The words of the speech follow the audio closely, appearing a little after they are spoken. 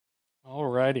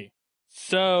Alrighty.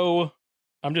 So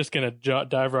I'm just going to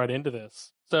dive right into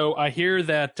this. So I hear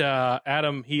that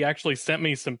Adam, he actually sent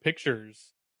me some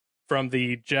pictures from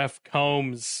the Jeff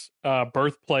Combs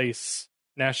birthplace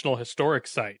National Historic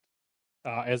Site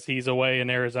as he's away in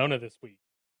Arizona this week.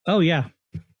 Oh, yeah.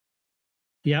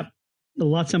 Yep.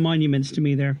 Lots of monuments to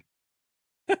me there.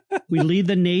 We lead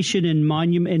the nation in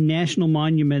national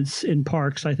monuments in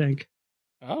parks, I think.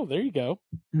 Oh, there you go.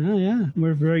 Oh, yeah.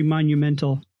 We're very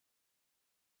monumental.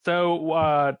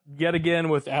 So, yet again,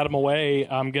 with Adam away,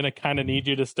 I'm going to kind of need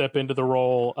you to step into the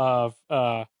role of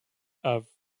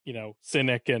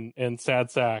cynic and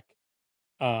sad sack,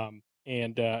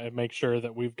 and make sure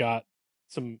that we've got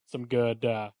some good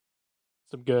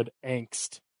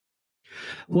angst.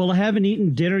 Well, I haven't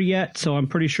eaten dinner yet, so I'm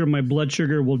pretty sure my blood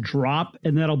sugar will drop,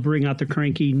 and that'll bring out the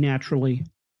cranky naturally.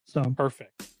 So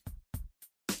perfect.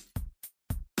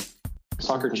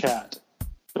 Soccer chat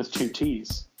with 2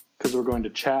 T's, because we're going to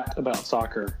chat about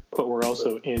soccer, but we're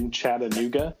also in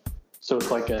Chattanooga, so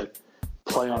it's like a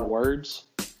play on words.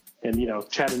 And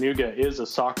Chattanooga is a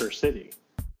soccer city.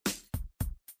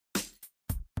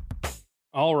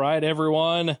 All right,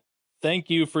 everyone.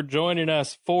 Thank you for joining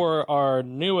us for our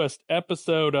newest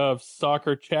episode of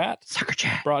Soccer Chat. Soccer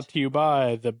Chat. Brought to you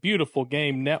by the Beautiful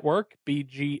Game Network,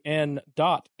 BGN.FM.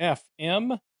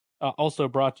 Also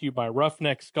brought to you by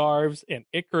Roughneck Scarves and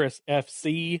Icarus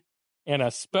FC. And a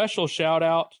special shout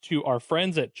out to our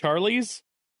friends at Charlie's.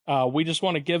 We just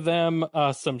want to give them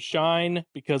some shine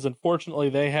because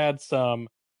unfortunately they had some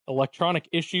electronic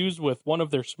issues with one of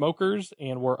their smokers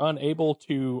and were unable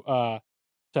to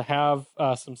have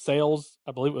some sales.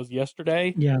 I believe it was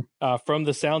yesterday. Yeah. From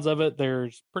the sounds of it,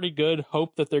 there's pretty good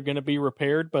hope that they're going to be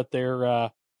repaired, but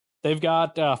they've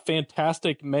got a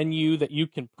fantastic menu that you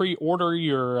can pre-order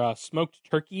your smoked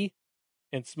turkey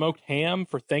and smoked ham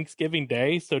for Thanksgiving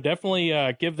Day. So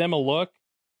definitely give them a look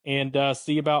and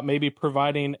see about maybe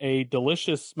providing a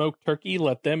delicious smoked turkey.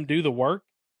 Let them do the work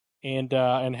and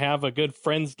have a good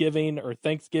Friendsgiving or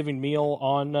Thanksgiving meal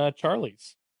on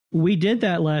Charlie's. We did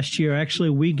that last year. Actually,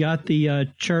 we got the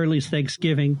Charlie's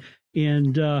Thanksgiving,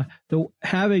 and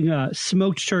having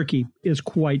smoked turkey is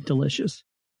quite delicious.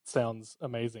 Sounds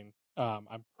amazing.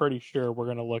 I'm pretty sure we're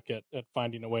going to look at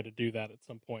finding a way to do that at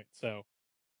some point. So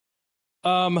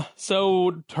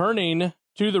turning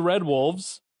to the Red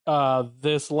Wolves,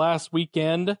 this last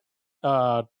weekend,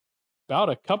 about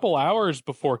a couple hours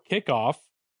before kickoff,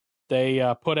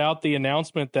 they put out the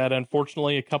announcement that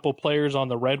unfortunately a couple players on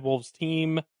the Red Wolves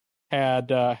team had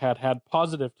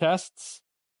positive tests,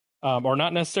 or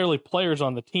not necessarily players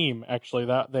on the team. Actually,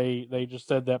 that they just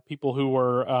said that people who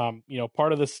were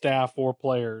part of the staff or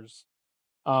players,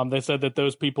 they said that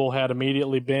those people had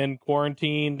immediately been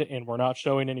quarantined and were not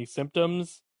showing any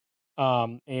symptoms,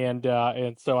 and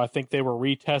so I think they were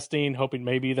retesting, hoping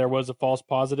maybe there was a false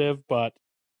positive, but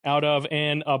out of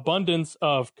an abundance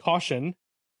of caution,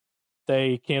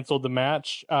 they canceled the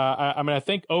match. I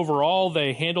think overall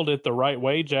they handled it the right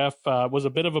way, Jeff. Was a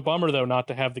bit of a bummer, though, not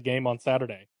to have the game on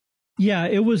Saturday. Yeah,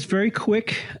 it was very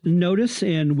quick notice,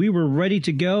 and we were ready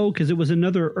to go because it was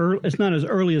it's not as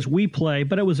early as we play,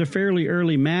 but it was a fairly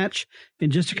early match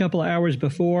and just a couple of hours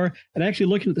before. And actually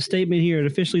looking at the statement here, it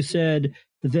officially said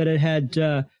that it had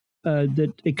that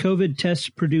a COVID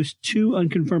test produced 2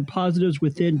 unconfirmed positives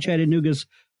within Chattanooga's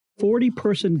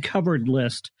 40-person covered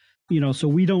list. So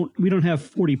we don't have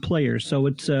 40 players, so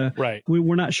it's right.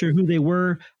 We're not sure who they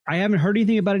were. I haven't heard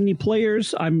anything about any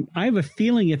players. I have a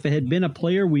feeling if it had been a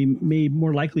player, we may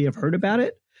more likely have heard about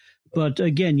it. But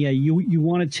again, yeah, you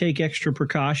want to take extra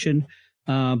precaution.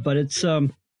 But it's so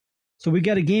we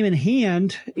got a game in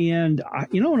hand, and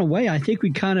in a way, I think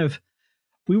we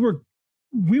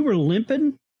were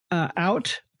limping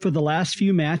out for the last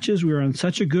few matches. We were on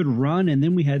such a good run, and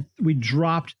then we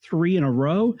dropped 3 in a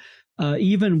row.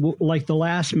 Even like the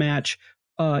last match,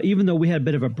 even though we had a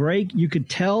bit of a break, you could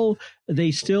tell they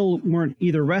still weren't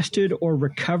either rested or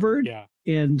recovered. Yeah.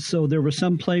 And so there was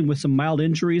some playing with some mild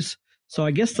injuries. So I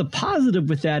guess the positive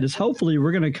with that is hopefully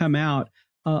we're going to come out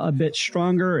a bit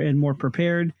stronger and more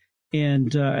prepared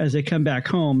and as they come back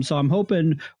home. So I'm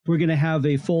hoping we're going to have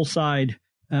a full side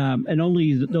and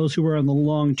only those who are on the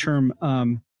long-term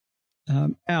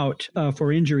out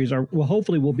for injuries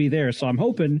hopefully will be there. So I'm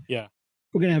hoping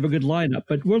we're going to have a good lineup,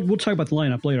 but we'll talk about the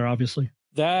lineup later, obviously.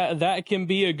 That can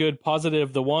be a good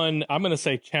positive. The one I'm going to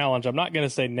say challenge, I'm not going to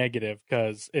say negative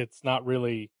because it's not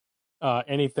really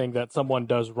anything that someone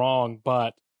does wrong,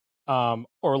 but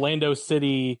Orlando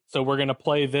City, so we're going to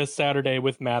play this Saturday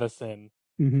with Madison,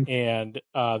 and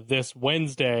this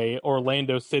Wednesday,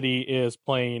 Orlando City is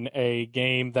playing a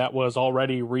game that was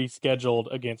already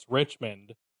rescheduled against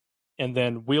Richmond. and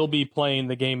then we'll be playing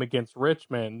the game against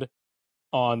Richmond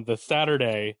on the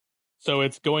Saturday. So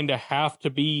it's going to have to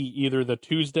be either the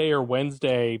Tuesday or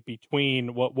Wednesday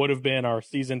between what would have been our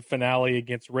season finale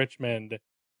against Richmond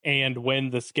and when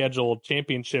the scheduled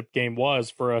championship game was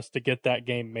for us to get that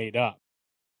game made up.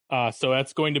 So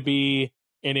that's going to be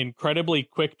an incredibly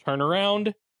quick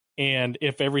turnaround. And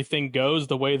if everything goes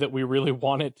the way that we really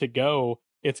want it to go,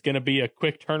 it's going to be a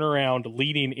quick turnaround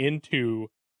leading into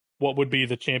what would be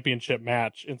the championship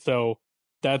match. And so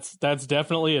that's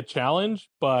definitely a challenge.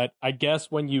 But I guess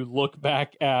when you look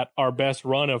back at our best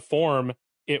run of form,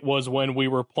 it was when we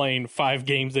were playing 5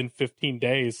 games in 15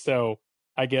 days. So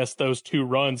I guess those 2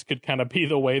 runs could kind of be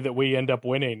the way that we end up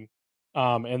winning.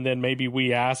 And then maybe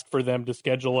we ask for them to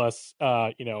schedule us,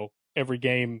 every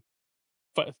game,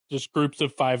 just groups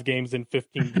of 5 games in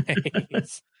 15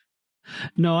 days.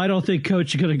 No, I don't think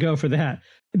Coach is going to go for that.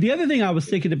 The other thing I was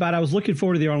thinking about, I was looking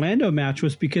forward to the Orlando match,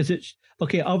 was because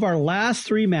of our last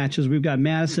 3 matches, we've got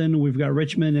Madison, we've got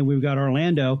Richmond, and we've got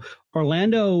Orlando.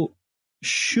 Orlando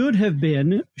should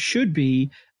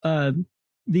be the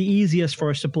easiest for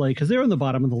us to play because they're on the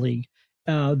bottom of the league.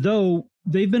 Though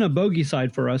they've been a bogey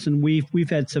side for us, and we've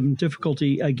had some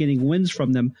difficulty getting wins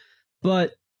from them.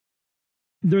 But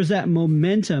there's that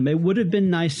momentum. It would have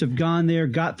been nice to have gone there,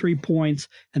 got 3 points,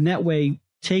 and that way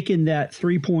taken that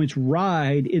 3 points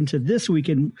ride into this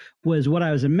weekend was what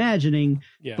I was imagining.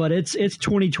 Yeah. But it's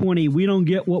 2020. We don't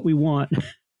get what we want.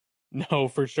 No,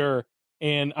 for sure.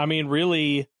 And I mean,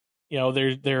 really,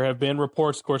 there have been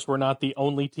reports. Of course, we're not the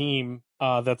only team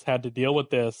that's had to deal with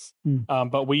this.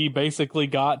 But we basically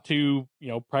got to,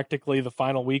 practically the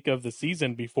final week of the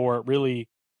season before it really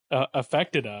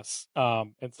affected us.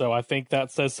 And so I think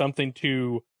that says something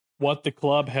to what the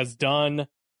club has done,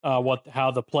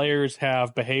 how the players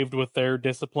have behaved with their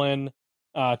discipline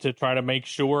to try to make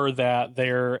sure that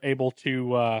they're able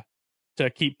to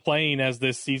keep playing as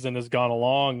this season has gone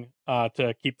along,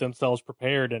 to keep themselves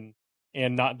prepared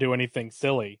and not do anything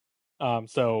silly.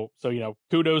 So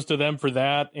kudos to them for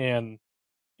that. And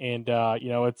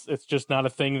it's just not a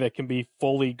thing that can be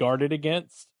fully guarded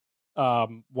against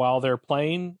while they're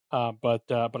playing. But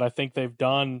I think they've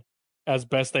done as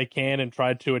best they can and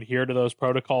tried to adhere to those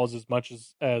protocols as much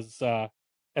as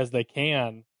they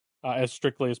can, as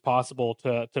strictly as possible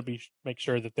to make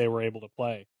sure that they were able to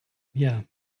play. Yeah.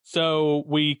 So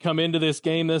we come into this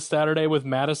game this Saturday with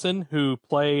Madison, who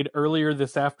played earlier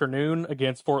this afternoon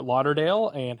against Fort Lauderdale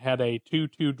and had a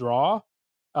 2-2 draw.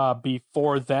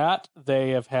 Before that, they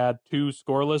have had 2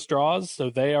 scoreless draws, so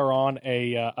they are on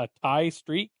a tie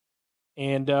streak.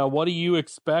 And what do you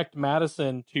expect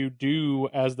Madison to do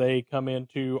as they come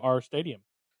into our stadium?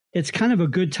 It's kind of a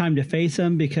good time to face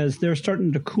them because they're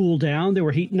starting to cool down. They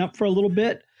were heating up for a little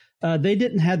bit. They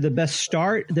didn't have the best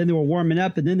start. Then they were warming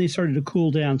up, and then they started to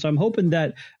cool down. So I'm hoping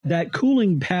that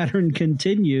cooling pattern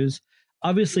continues.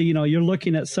 Obviously, you're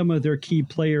looking at some of their key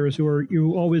players who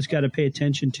you always got to pay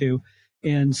attention to.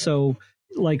 And so,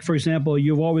 like, for example,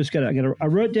 you've always got to, I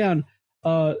wrote down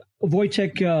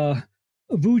Wojtek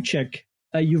Vucek.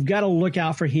 You've got to look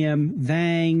out for him,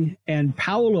 Vang, and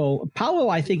Paolo. Paolo,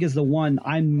 I think, is the one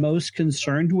I'm most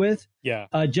concerned with. Yeah.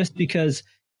 Just because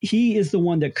he is the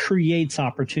one that creates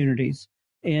opportunities,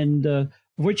 and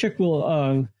Wojciech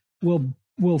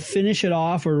will finish it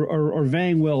off, or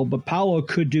Vang will, but Paolo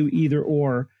could do either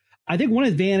or. I think one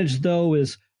advantage though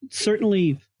is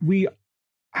certainly we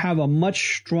have a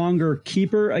much stronger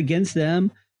keeper against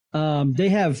them.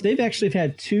 They've actually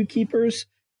had 2 keepers,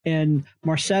 and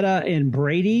Marcetta and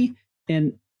Brady,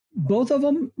 and both of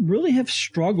them really have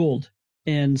struggled,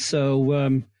 and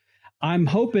so I'm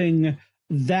hoping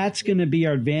that's going to be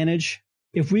our advantage.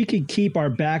 If we could keep our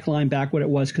back line back what it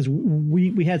was, because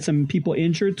we had some people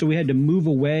injured, so we had to move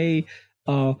away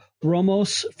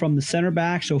Ramos from the center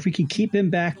back. So if we can keep him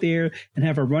back there and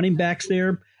have our running backs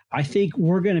there, I think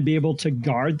we're going to be able to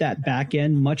guard that back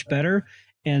end much better,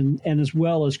 and as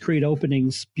well as create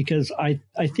openings, because I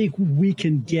think we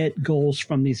can get goals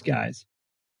from these guys.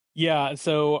 Yeah,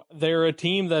 so they're a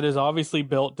team that is obviously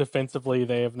built defensively.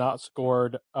 They have not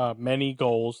scored many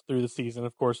goals through the season.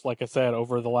 Of course, like I said,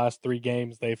 over the last 3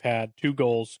 games, they've had 2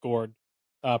 goals scored,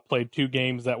 played 2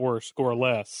 games that were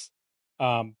scoreless.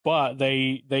 But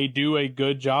they do a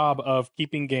good job of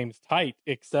keeping games tight,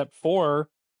 except for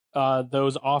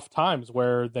those off times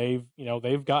where they've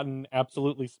gotten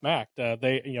absolutely smacked.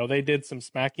 They did some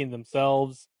smacking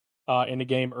themselves in a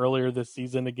game earlier this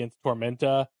season against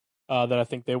Tormenta. That I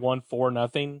think they won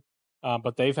 4-0.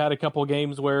 But they've had a couple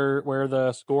games where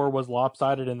the score was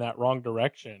lopsided in that wrong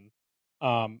direction.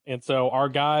 And so our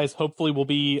guys hopefully will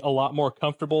be a lot more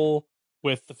comfortable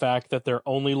with the fact that they're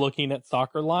only looking at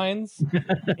soccer lines.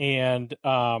 and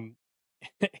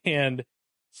and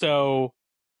so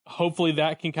hopefully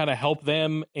that can kind of help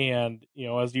them. And,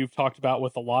 as you've talked about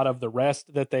with a lot of the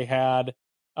rest that they had,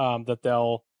 that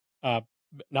they'll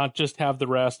not just have the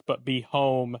rest, but be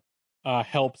home,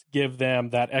 helps give them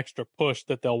that extra push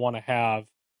that they'll want to have.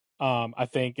 I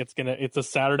think it's a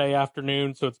Saturday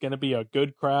afternoon, so it's going to be a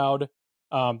good crowd.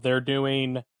 They're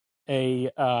doing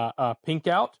a pink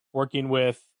out, working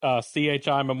with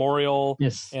CHI Memorial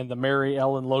and the Mary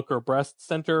Ellen Locher Breast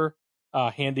Center,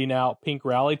 handing out pink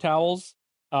rally towels.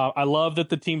 I love that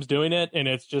the team's doing it, and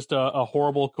it's just a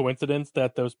horrible coincidence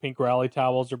that those pink rally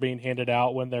towels are being handed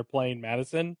out when they're playing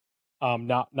Madison.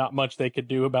 Not much they could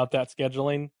do about that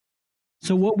scheduling.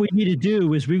 So what we need to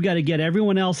do is we've got to get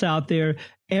everyone else out there.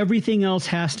 Everything else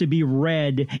has to be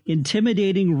red,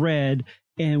 intimidating red,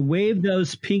 and wave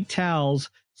those pink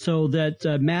towels so that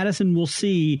Madison will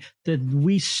see that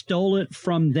we stole it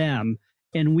from them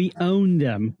and we own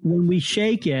them. When we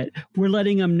shake it, we're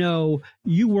letting them know,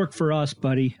 you work for us,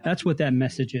 buddy. That's what that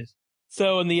message is.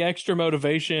 So, in the extra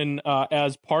motivation,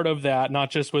 as part of that, not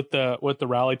just with the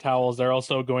rally towels, they're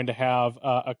also going to have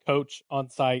a coach on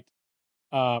site.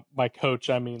 By coach,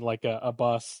 I mean like a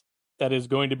bus that is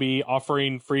going to be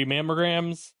offering free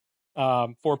mammograms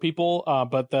for people.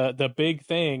 But the big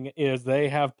thing is they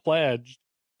have pledged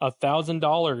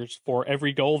 $1,000 for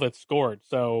every goal that's scored.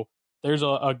 So there's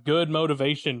a good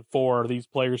motivation for these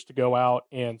players to go out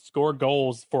and score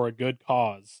goals for a good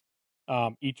cause.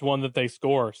 Each one that they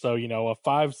score. So, a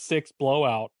 5-6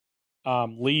 blowout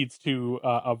leads to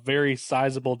a very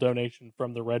sizable donation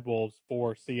from the Red Wolves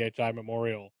for CHI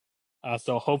Memorial.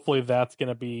 So hopefully that's going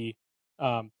to be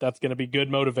good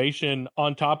motivation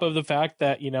on top of the fact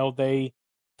that,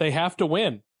 they have to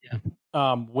win.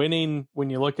 Yeah. Winning, when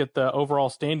you look at the overall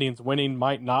standings, winning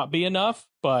might not be enough,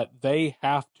 but they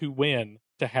have to win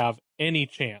to have any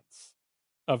chance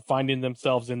of finding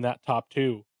themselves in that top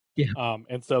two. Yeah.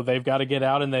 And so they've got to get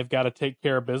out and they've got to take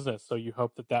care of business. So you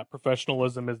hope that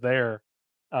professionalism is there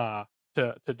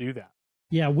to do that.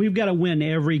 Yeah, we've got to win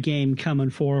every game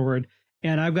coming forward.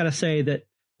 And I've got to say that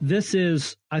this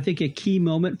is, I think, a key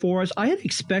moment for us. I had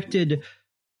expected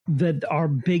that our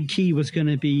big key was going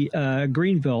to be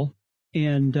Greenville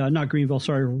and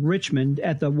Richmond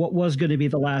at what was going to be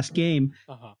the last game.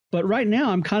 Uh-huh. But right now,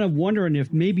 I'm kind of wondering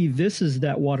if maybe this is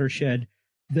that watershed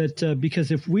that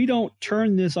because if we don't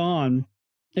turn this on,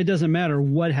 it doesn't matter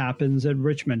what happens at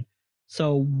Richmond.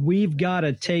 So we've got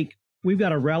to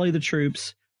rally the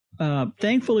troops.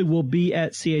 Thankfully, we'll be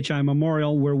at CHI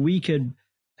Memorial where we could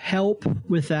help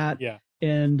with that. Yeah.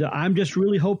 And I'm just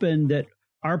really hoping that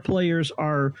our players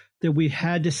that we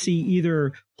had to see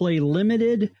either play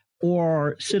limited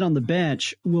or sit on the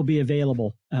bench will be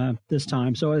available this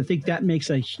time. So I think that makes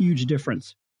a huge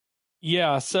difference.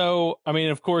 Yeah. So, I mean,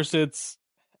 of course, it's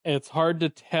hard to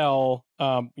tell.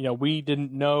 We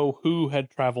didn't know who had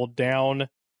traveled down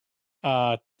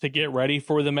to get ready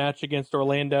for the match against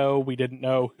Orlando. We didn't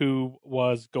know who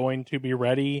was going to be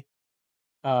ready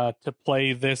to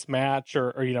play this match,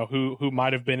 or who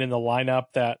might have been in the lineup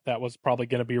that was probably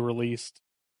going to be released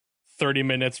 30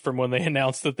 minutes from when they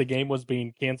announced that the game was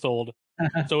being canceled.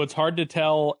 So it's hard to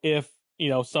tell if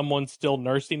someone's still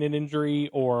nursing an injury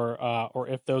or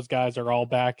if those guys are all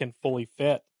back and fully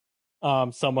fit.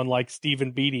 Someone like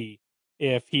Stephen Beattie,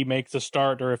 if he makes a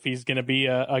start or if he's going to be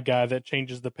a guy that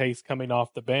changes the pace coming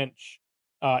off the bench.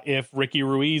 If Ricky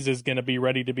Ruiz is going to be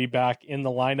ready to be back in the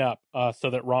lineup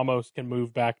so that Ramos can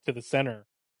move back to the center.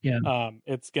 Yeah.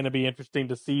 It's going to be interesting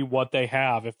to see what they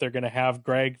have. If they're going to have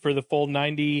Greg for the full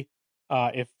 90,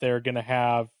 if they're going to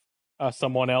have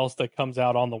someone else that comes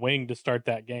out on the wing to start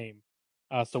that game.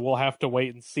 So we'll have to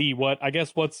wait and see what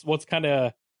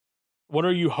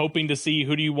are you hoping to see?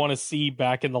 Who do you want to see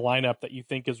back in the lineup that you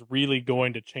think is really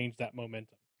going to change that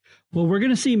momentum? Well, we're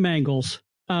going to see Mangles,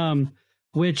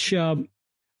 which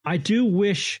I do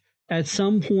wish at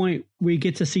some point we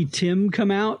get to see Tim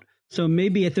come out. So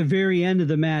maybe at the very end of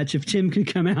the match, if Tim could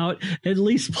come out, at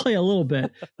least play a little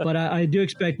bit. But I do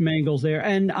expect Mangles there.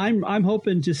 And I'm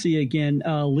hoping to see again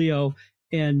Leo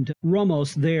and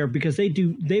Ramos there because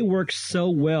they work so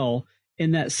well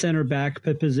in that center back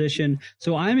position.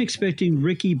 So I'm expecting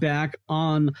Ricky back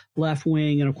on left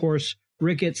wing. And of course,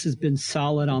 Ricketts has been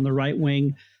solid on the right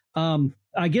wing.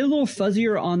 I get a little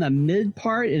fuzzier on the mid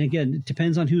part. And again, it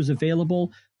depends on who's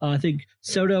available. I think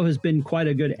Soto has been quite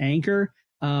a good anchor.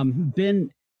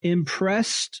 Been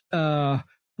impressed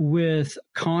with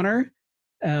Connor.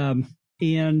 And,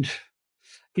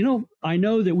 I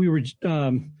know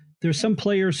that there's some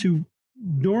players who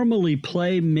normally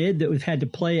play mid that we've had to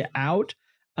play out.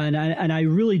 And I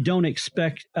really don't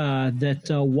expect that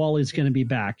Wally's going to be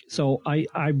back. So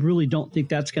I really don't think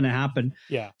that's going to happen.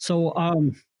 Yeah.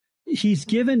 So he's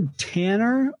given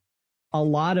Tanner a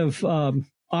lot of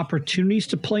opportunities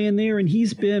to play in there, and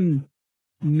he's been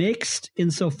mixed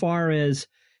insofar as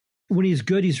when he's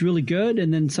good, he's really good,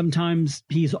 and then sometimes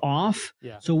he's off.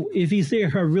 Yeah. So if he's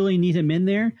there, I really need him in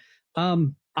there.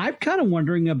 I'm kind of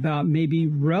wondering about maybe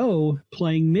Rowe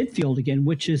playing midfield again,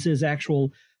 which is his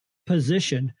actual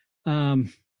position.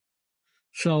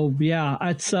 So yeah,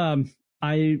 it's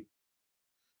I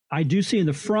do see in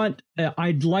the front.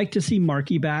 I'd like to see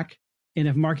Markey back, and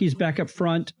if Markey's back up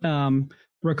front,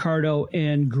 Ricardo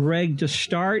and Greg to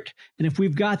start. And if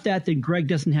we've got that, then Greg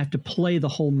doesn't have to play the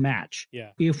whole match.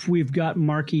 Yeah. If we've got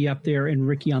Markey up there and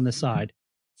Ricky on the side.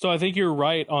 So I think you're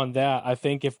right on that. I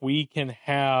think if we can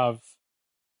have,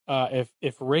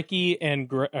 if Ricky and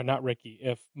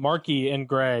if Markey and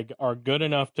Greg are good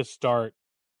enough to start,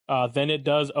 then it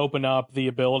does open up the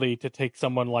ability to take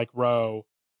someone like Rowe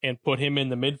and put him in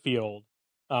the midfield,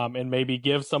 and maybe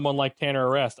give someone like Tanner a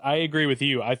rest. I agree with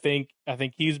you. I think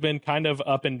he's been kind of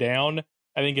up and down.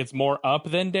 I think it's more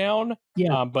up than down.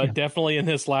 Yeah. But definitely in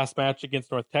this last match against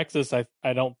North Texas, I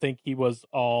don't think he was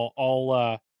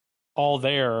all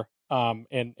there,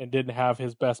 and didn't have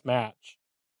his best match.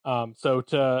 So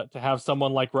to have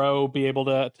someone like Rowe be able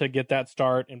to get that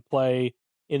start and play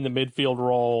in the midfield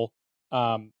role,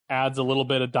 adds a little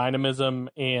bit of dynamism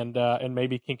and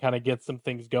maybe can kind of get some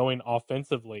things going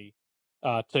offensively,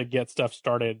 to get stuff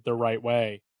started the right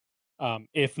way.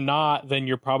 If not, then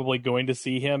you're probably going to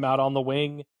see him out on the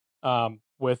wing,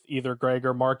 with either Greg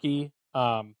or Markey.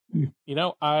 I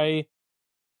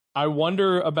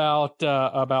wonder about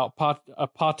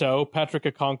Pato, Patrick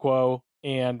Okonkwo,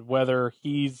 and whether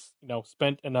he's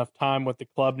spent enough time with the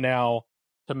club now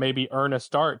to maybe earn a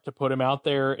start, to put him out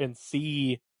there and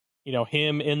see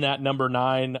him in that number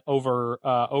 9 over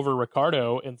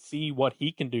Ricardo, and see what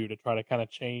he can do to try to kind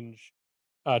of change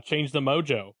the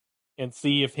mojo, and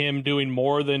see if him doing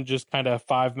more than just kind of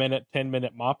 5-minute,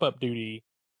 10-minute mop-up duty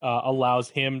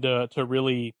allows him to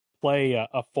really play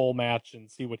a full match and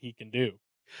see what he can do.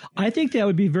 I think that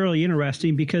would be very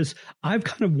interesting, because I've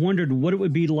kind of wondered what it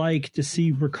would be like to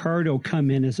see Ricardo come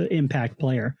in as an impact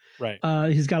player. Right.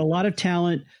 He's got a lot of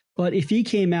talent, but if he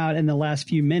came out in the last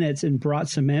few minutes and brought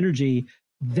some energy,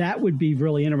 that would be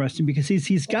really interesting, because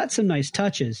he's got some nice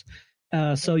touches.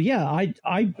 So yeah,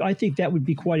 I think that would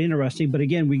be quite interesting. But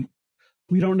again,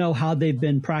 we don't know how they've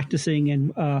been practicing,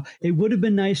 and it would have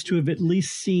been nice to have at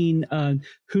least seen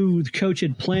who the coach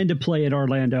had planned to play at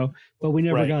Orlando, but we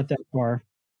never got that far.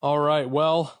 All right.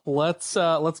 Well, let's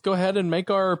go ahead and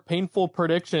make our painful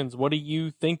predictions. What do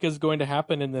you think is going to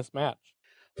happen in this match?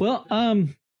 Well,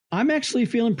 I'm actually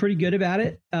feeling pretty good about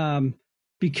it,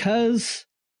 because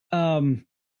I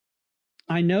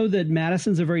know that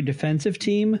Madison's a very defensive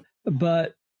team,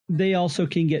 but they also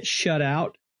can get shut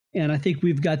out. And I think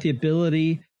we've got the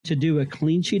ability to do a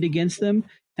clean sheet against them.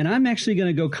 And I'm actually going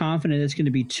to go confident it's going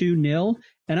to be 2-0.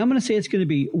 And I'm going to say it's going to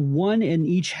be 1 in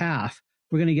each half.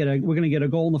 We're going to get a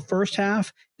goal in the first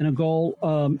half and a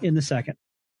goal in the second.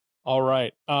 All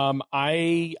right.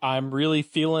 I'm really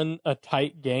feeling a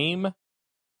tight game.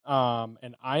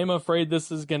 And I'm afraid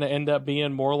this is going to end up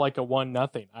being more like a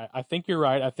 1-0. I think you're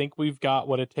right. I think we've got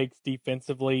what it takes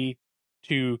defensively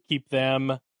to keep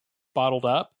them bottled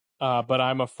up. But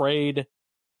I'm afraid,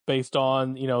 based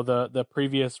on the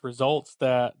previous results,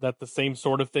 that the same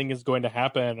sort of thing is going to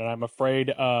happen. And I'm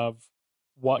afraid of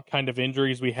what kind of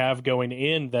injuries we have going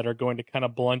in that are going to kind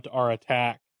of blunt our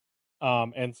attack.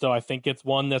 And so I think it's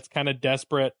one that's kind of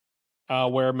desperate,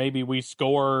 where maybe we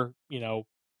score,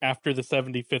 after the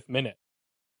 75th minute,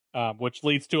 which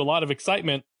leads to a lot of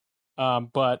excitement,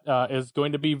 but is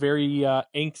going to be very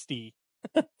angsty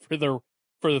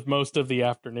for most of the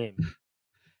afternoon.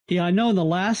 Yeah, I know in the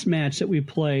last match that we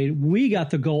played, we got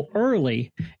the goal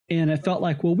early, and it felt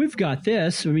like, well, we've got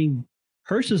this. I mean,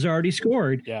 Hurst has already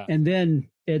scored, and then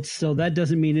so that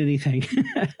doesn't mean anything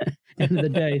end of the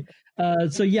day.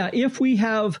 So yeah, if we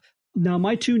have now,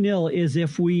 my 2-0 is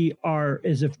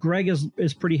if Greg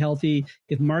is pretty healthy,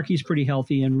 if Markey's pretty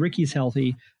healthy, and Ricky's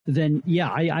healthy, then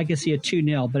yeah, I can see a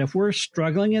 2-0. But if we're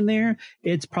struggling in there,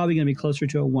 it's probably going to be closer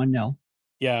to a 1-0.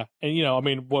 Yeah,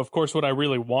 and well, of course, what I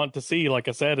really want to see, like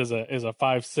I said, is a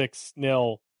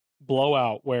 5-6-0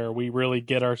 blowout where we really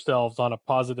get ourselves on a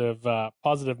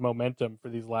positive momentum for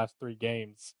these last 3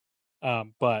 games.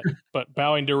 But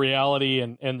bowing to reality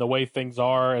and the way things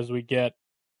are as we get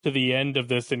to the end of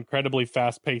this incredibly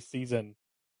fast-paced season,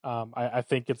 I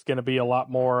think it's going to be a lot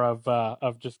more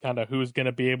of just kind of who's going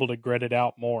to be able to grit it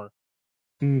out more.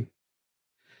 Mm.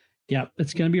 Yeah,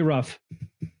 it's going to be rough.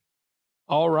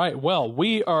 All right. Well,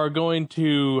 we are going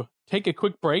to take a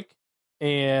quick break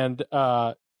and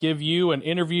give you an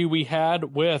interview we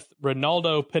had with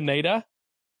Ronaldo Pineda.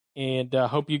 And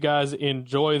hope you guys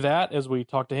enjoy that as we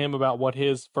talk to him about what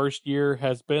his first year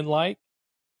has been like,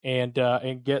 and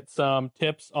get some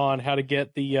tips on how to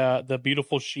get the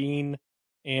beautiful sheen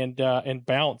and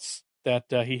bounce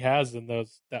that he has in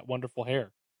that wonderful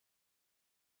hair.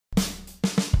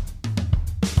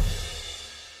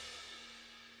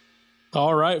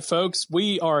 All right, folks,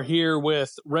 we are here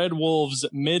with Red Wolves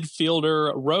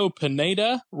midfielder Ro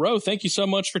Pineda. Ro, thank you so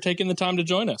much for taking the time to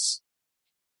join us.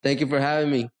 Thank you for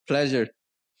having me. Pleasure.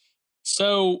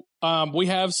 So we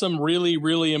have some really,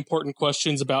 really important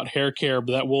questions about hair care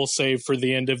that we'll save for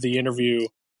the end of the interview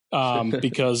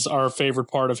because our favorite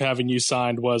part of having you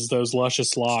signed was those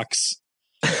luscious locks.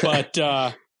 But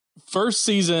first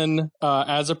season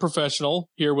as a professional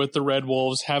here with the Red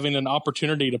Wolves, having an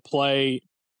opportunity to play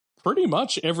pretty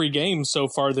much every game so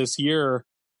far this year.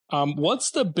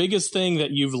 What's the biggest thing that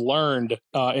you've learned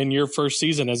in your first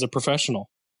season as a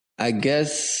professional? I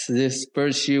guess this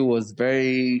first year was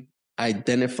very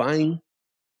identifying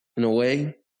in a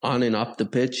way, on and off the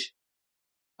pitch.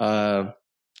 I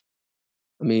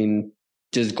mean,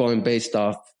 just going based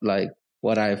off like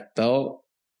what I felt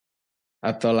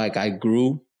like I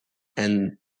grew,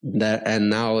 and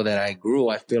now that I grew,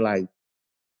 I feel like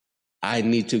I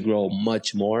need to grow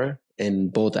much more in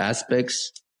both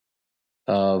aspects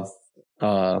of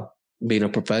being a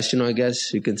professional, I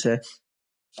guess you can say.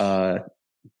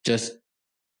 Just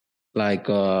like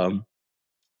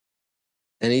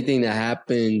anything that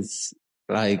happens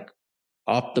like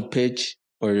off the pitch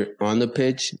or on the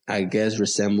pitch, I guess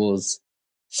resembles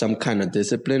some kind of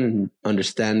discipline and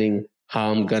understanding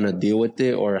how I'm going to deal with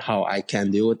it or how I can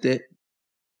deal with it.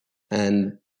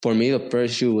 And for me, the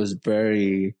first year was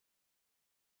the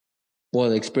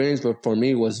experience for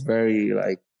me was very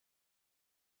like,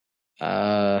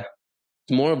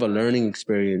 more of a learning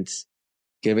experience,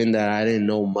 given that I didn't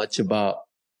know much about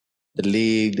the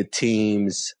league, the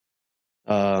teams,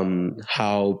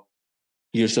 how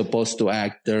you're supposed to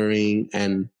act during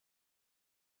and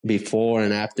before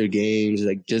and after games.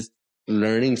 Like just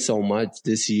learning so much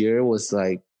this year was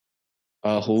like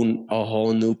a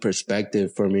whole new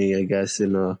perspective for me, I guess,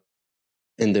 in a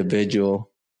individual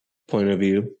point of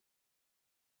view.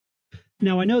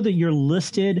 Now, I know that you're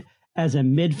listed as a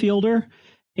midfielder,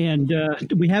 and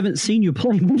we haven't seen you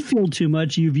play midfield too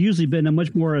much. You've usually been a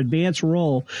much more advanced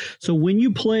role. So when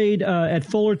you played at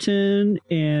Fullerton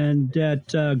and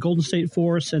at Golden State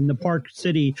Force and the Park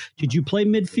City, did you play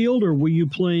midfield, or were you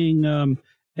playing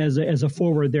as a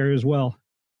forward there as well?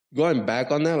 Going back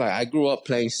on that, like I grew up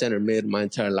playing center mid my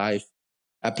entire life.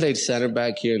 I played center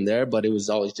back here and there, but it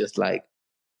was always just like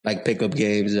pickup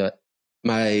games.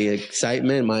 My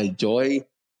excitement, my joy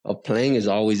of playing is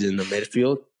always in the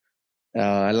midfield.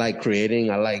 I like creating.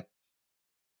 I like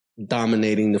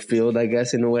dominating the field, I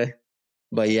guess, in a way.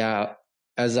 But yeah,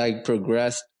 as I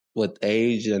progressed with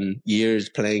age and years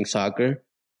playing soccer,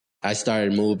 I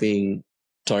started moving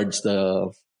towards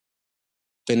the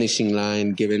finishing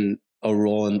line, given a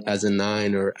role as a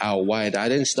 9 or out wide. I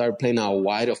didn't start playing out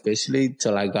wide officially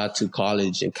till I got to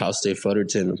college in Cal State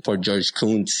Fullerton for George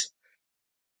Kuntz.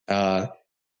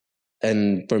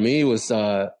 And for me, it was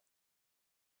kind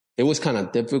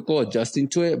of difficult adjusting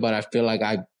to it, but I feel like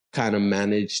I kind of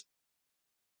managed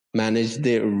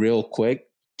it real quick,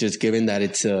 just given that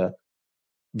it's a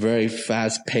very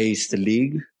fast-paced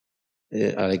league,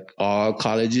 like all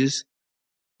colleges,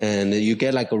 and you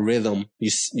get like a rhythm.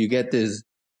 You get this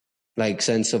like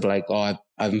sense of like, oh,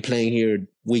 I've been playing here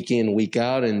week in, week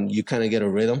out, and you kind of get a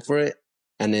rhythm for it.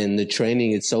 And then the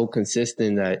training is so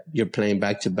consistent that you're playing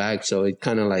back to back, so it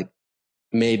kind of like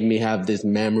made me have this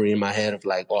memory in my head of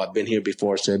like, oh, I've been here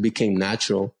before. So it became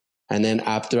natural. And then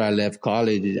after I left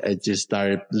college, I just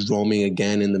started roaming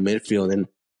again in the midfield. And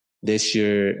this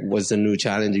year was a new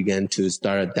challenge again to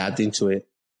start adapting to it.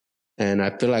 And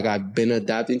I feel like I've been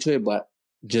adapting to it, but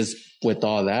just with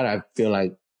all that, I feel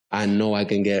like I know I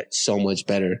can get so much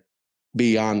better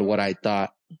beyond what I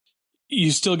thought.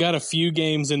 You still got a few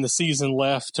games in the season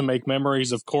left to make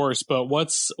memories, of course, but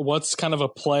what's kind of a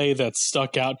play that's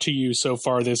stuck out to you so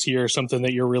far this year, something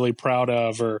that you're really proud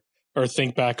of or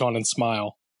think back on and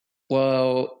smile?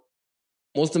 Well,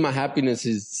 most of my happiness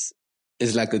is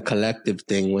like a collective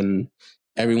thing when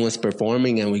everyone's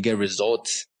performing and we get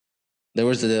results. There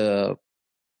was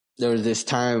this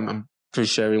time, I'm pretty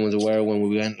sure everyone's aware, when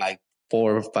we went like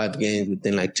 4 or 5 games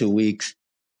within like 2 weeks.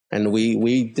 And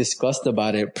we discussed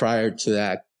about it prior to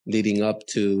that, leading up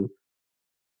to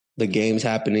the games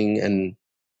happening. And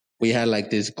we had like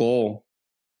this goal,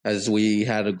 as we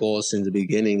had a goal since the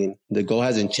beginning, and the goal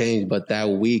hasn't changed, but that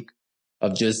week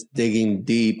of just digging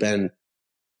deep and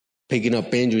picking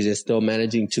up injuries and still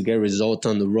managing to get results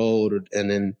on the road, and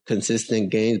then consistent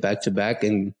games back to back,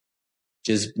 and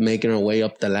just making our way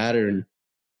up the ladder and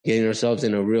getting ourselves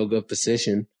in a real good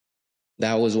position.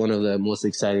 That was one of the most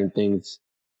exciting things,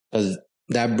 because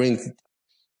that brings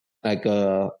like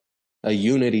a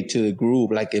unity to the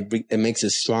group. Like it makes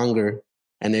us stronger,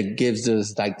 and it gives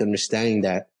us like the understanding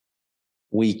that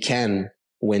we can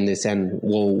win this. And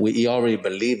well, we already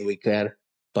believed we could,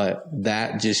 but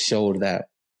that just showed that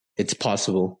it's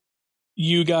possible.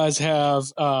 You guys have,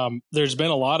 there's been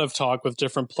a lot of talk with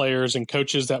different players and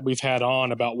coaches that we've had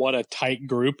on about what a tight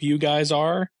group you guys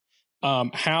are.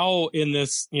 How in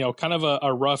this, kind of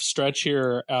a rough stretch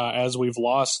here, as we've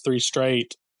lost 3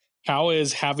 straight, how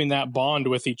is having that bond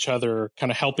with each other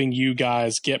kind of helping you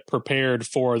guys get prepared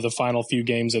for the final few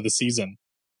games of the season?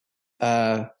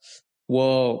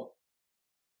 Well,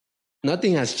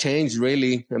 nothing has changed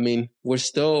really. I mean, we're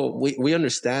still, we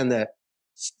understand that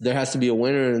there has to be a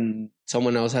winner and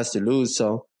someone else has to lose.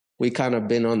 So we kind of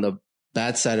been on the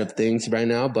bad side of things right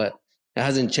now, but it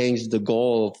hasn't changed the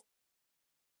goal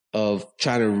of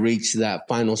trying to reach that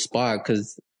final spot.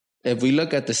 Because if we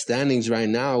look at the standings right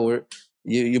now,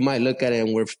 you might look at it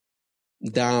and we're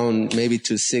down maybe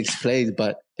to 6th place,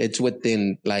 but it's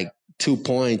within like 2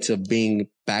 points of being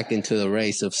back into the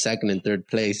race of 2nd and 3rd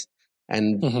place.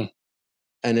 And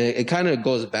and it kind of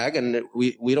goes back, and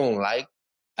we don't like,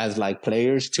 as like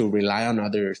players, to rely on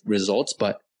other results,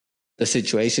 but the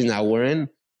situation that we're in,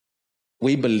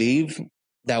 we believe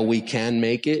that we can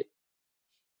make it,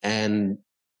 and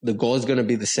the goal is going to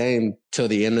be the same till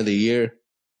the end of the year.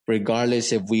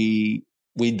 Regardless if we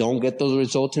don't get those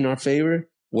results in our favor,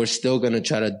 we're still going to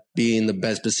try to be in the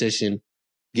best position,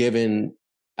 given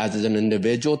as an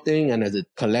individual thing and as a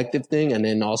collective thing, and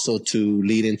then also to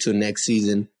lead into next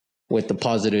season with the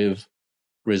positive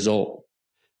result.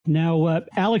 Now,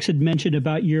 Alex had mentioned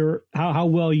about how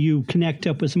well you connect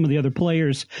up with some of the other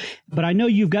players, but I know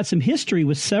you've got some history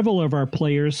with several of our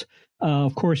players.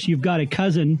 Of course, you've got a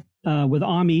cousin with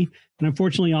Ami, and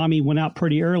unfortunately, Ami went out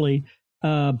pretty early.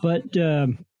 But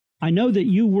I know that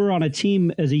you were on a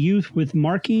team as a youth with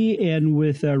Marky and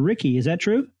with Ricky. Is that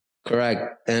true?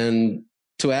 Correct. And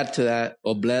to add to that,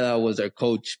 Obleda was our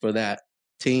coach for that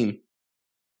team,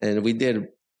 and we did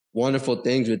wonderful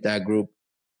things with that group.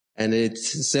 And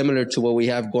it's similar to what we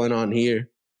have going on here.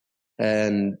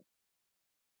 And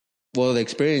well, the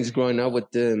experience growing up with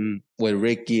them, with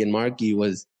Ricky and Marky,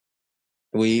 was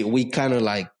we kind of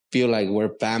like feel like we're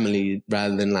family,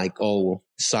 rather than like, oh,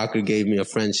 soccer gave me a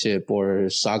friendship or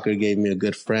soccer gave me a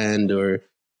good friend, or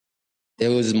it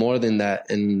was more than that.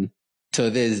 And to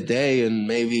this day, and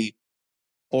maybe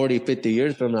 40, 50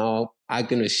 years from now, I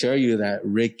can assure you that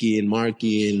Ricky and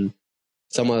Marky and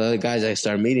some of the other guys I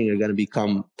start meeting are going to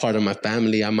become part of my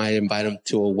family. I might invite them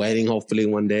to a wedding, hopefully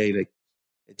one day. Like,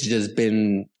 it's just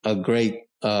been a great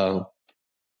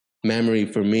memory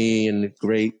for me, and a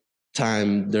great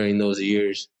time during those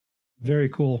years. Very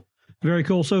cool. Very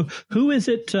cool. So who is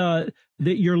it that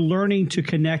you're learning to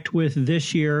connect with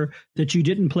this year that you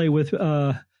didn't play with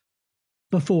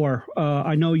before?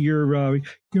 I know you're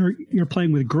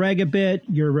playing with Greg a bit.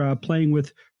 You're playing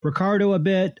with Ricardo a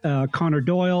bit, Connor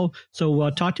Doyle.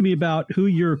 So talk to me about who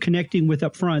you're connecting with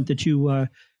up front that you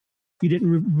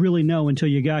didn't really know until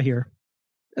you got here.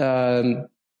 Kind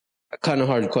of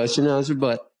hard question to answer,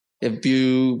 but if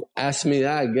you ask me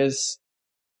that, I guess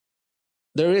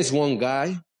there is one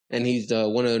guy, and he's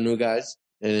one of the new guys,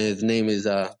 and his name is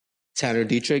Tanner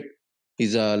Dietrich.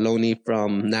 He's a loanee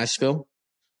from Nashville.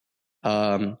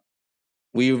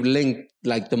 We linked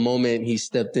like the moment he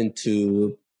stepped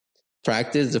into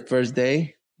practice the first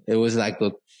day. It was like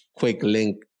a quick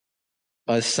link.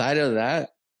 Aside of that,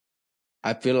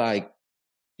 I feel like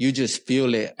you just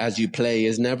feel it as you play.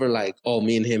 It's never like, oh,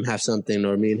 me and him have something,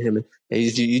 or me and him.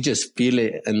 You just feel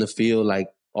it in the field. Like,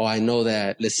 oh, I know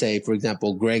that, let's say, for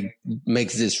example, Greg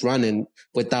makes this run, and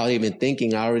without even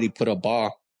thinking, I already put a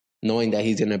ball, knowing that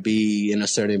he's going to be in a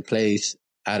certain place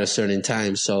at a certain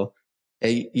time. So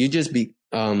you just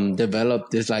develop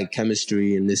this like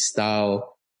chemistry and this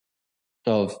style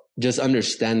of just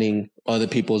understanding other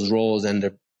people's roles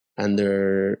and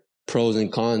their pros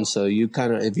and cons. So you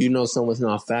kind of, if you know someone's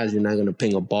not fast, you're not going to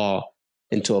ping a ball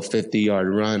into a 50-yard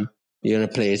run. You're going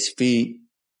to play his feet.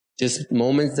 Just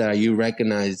moments that you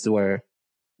recognize where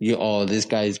this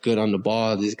guy's good on the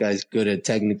ball. This guy's good at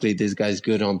technically. This guy's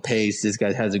good on pace. This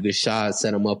guy has a good shot.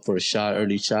 Set him up for a shot,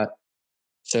 early shot.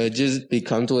 So it just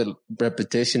becomes with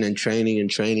repetition and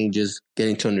training, just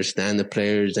getting to understand the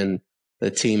players and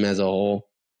the team as a whole.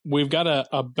 We've got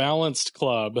a balanced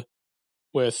club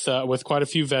with quite a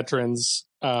few veterans,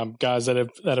 guys that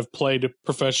have played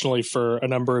professionally for a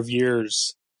number of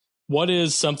years. What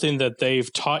is something that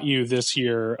they've taught you this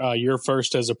year, your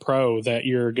first as a pro, that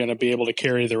you're going to be able to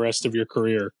carry the rest of your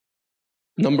career?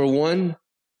 Number one,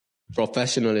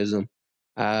 professionalism.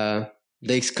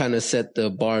 They kind of set the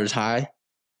bars high,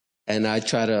 and I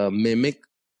try to mimic,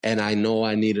 and I know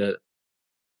I need to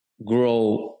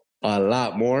grow a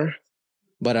lot more.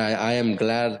 But I am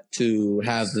glad to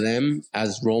have them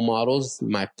as role models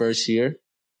my first year,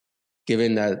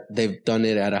 given that they've done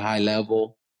it at a high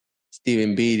level.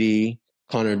 Stephen Beatty,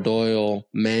 Connor Doyle,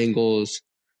 Mangles.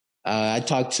 I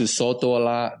talked to Soto a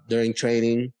lot during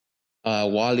training.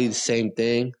 Wally, the same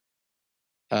thing.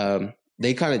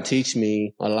 They kind of teach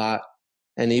me a lot.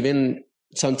 And even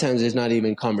sometimes it's not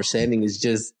even conversating. It's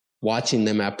just watching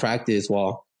them at practice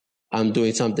while I'm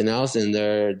doing something else and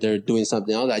they're doing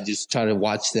something else. I just try to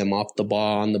watch them off the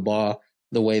ball, on the ball,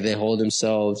 the way they hold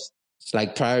themselves.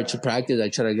 Like prior to practice, I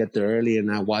try to get there early and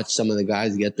I watch some of the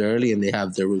guys get there early and they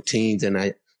have their routines. And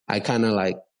I kind of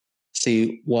like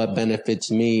see what benefits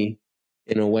me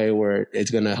in a way where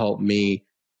it's going to help me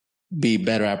be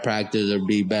better at practice or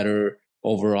be better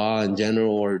overall in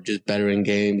general or just better in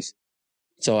games.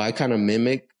 So I kind of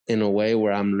mimic in a way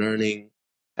where I'm learning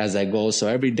as I go. So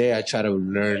every day I try to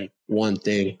learn one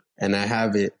thing and I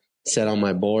have it set on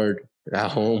my board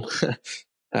at home.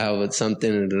 I have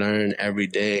something to learn every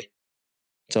day.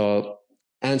 So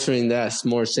answering that's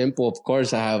more simple. Of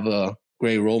course, I have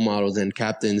great role models and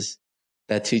captains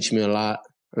that teach me a lot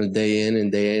day in,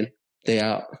 day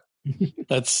out.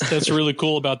 That's really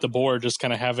cool about the board, just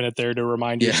kind of having it there to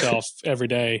remind yourself every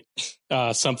day.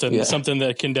 Something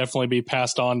that can definitely be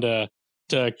passed on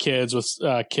to kids with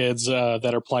kids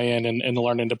that are playing and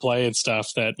learning to play and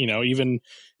stuff. That even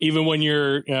when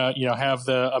you're have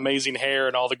the amazing hair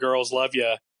and all the girls love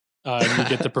you, and you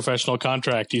get the professional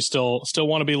contract, you still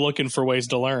want to be looking for ways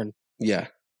to learn. Yeah,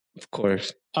 of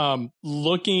course.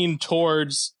 Looking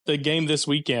towards the game this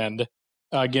weekend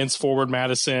against Forward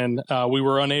Madison, we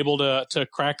were unable to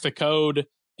crack the code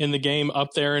in the game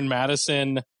up there in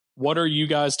Madison. What are you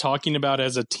guys talking about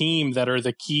as a team that are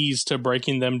the keys to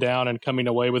breaking them down and coming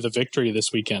away with a victory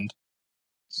this weekend?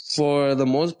 For the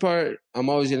most part, I'm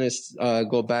always going to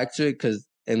go back to it because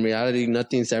in reality,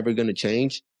 nothing's ever going to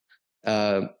change.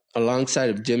 Alongside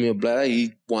of Jimmy Obletta,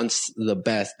 he wants the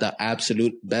best, the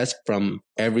absolute best from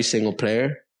every single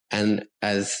player. And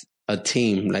as a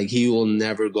team, like he will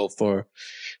never go for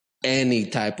any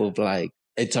type of like,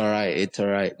 it's all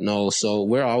right. No. So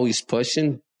we're always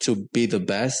pushing to be the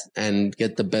best and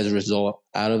get the best result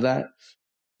out of that.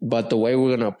 But the way we're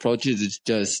going to approach it is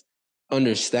just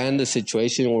understand the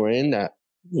situation we're in, that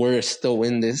we're still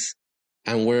in this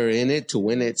and we're in it to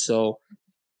win it. So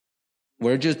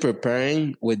we're just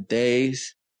preparing with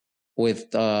days,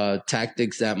 with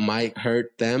tactics that might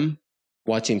hurt them,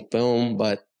 watching film.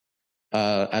 But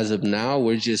as of now,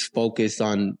 we're just focused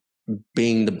on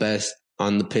being the best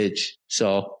on the pitch.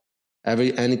 So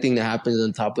anything that happens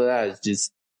on top of that is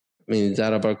just, it's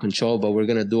out of our control. But we're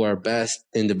gonna do our best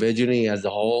individually as a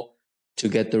whole to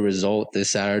get the result this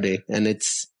Saturday. And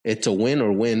it's a win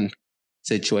or win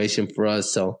situation for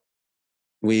us. So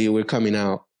we're coming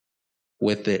out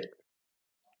with it.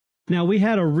 Now, we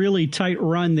had a really tight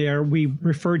run there. We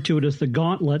referred to it as the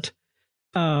gauntlet,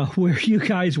 where you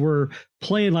guys were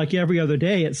playing like every other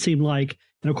day, it seemed like.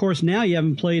 And, of course, now you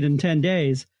haven't played in 10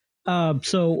 days,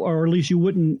 or at least you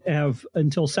wouldn't have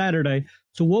until Saturday.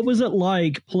 So what was it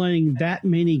like playing that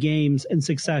many games in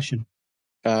succession?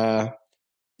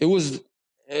 It was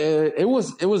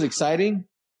exciting,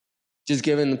 just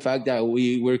given the fact that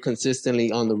we're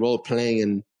consistently on the road playing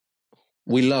and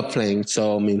we love playing.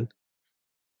 So,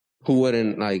 who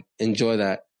wouldn't enjoy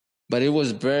that? But it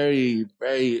was very,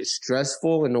 very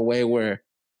stressful in a way where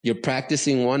you're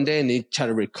practicing one day and you try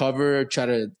to recover, try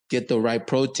to get the right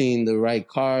protein, the right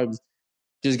carbs,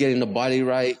 just getting the body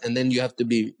right. And then you have to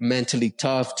be mentally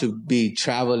tough to be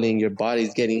traveling. Your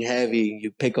body's getting heavy.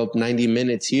 You pick up 90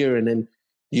 minutes here and then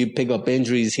you pick up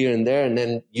injuries here and there. And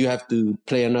then you have to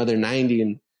play another 90.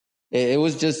 And it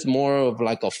was just more of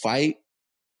like a fight.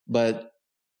 But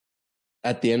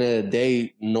at the end of the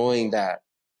day, knowing that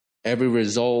every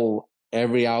result,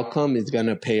 every outcome is going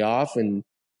to pay off. And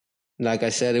like I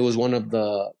said, it was one of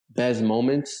the best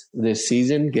moments this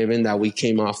season, given that we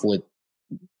came off with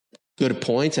good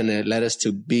points and it led us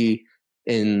to be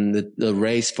in the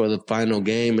race for the final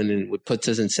game. And it puts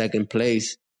us in second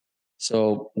place.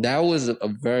 So that was a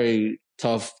very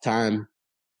tough time,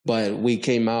 but we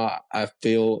came out, I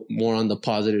feel, more on the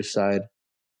positive side.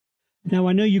 Now,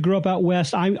 I know you grew up out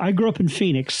west. I grew up in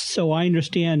Phoenix, so I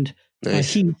understand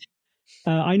heat.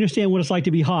 I understand what it's like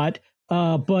to be hot.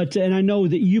 And I know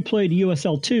that you played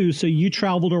USL too, so you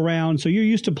traveled around, so you're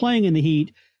used to playing in the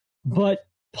heat. But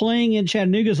playing in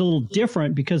Chattanooga is a little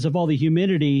different because of all the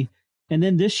humidity. And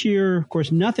then this year, of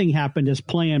course, nothing happened as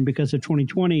planned because of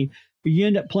 2020. But you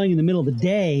end up playing in the middle of the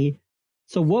day.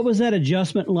 So what was that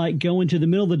adjustment like going to the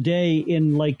middle of the day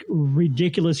in like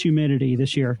ridiculous humidity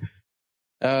this year?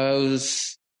 Prior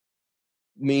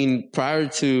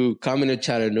to coming to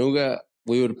Chattanooga,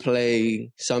 we would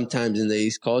play sometimes in the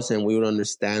East Coast and we would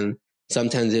understand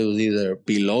sometimes it was either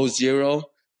below 0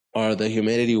 or the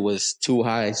humidity was too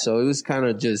high. So it was kind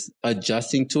of just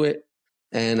adjusting to it.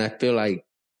 And I feel like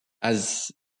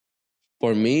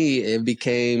for me, it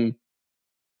became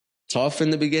tough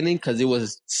in the beginning because it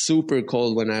was super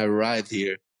cold when I arrived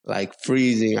here, like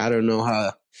freezing. I don't know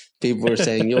how people were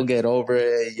saying, you'll get over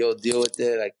it, you'll deal with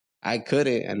it. Like I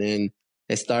couldn't. And then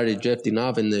it started drifting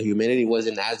off and the humidity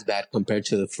wasn't as bad compared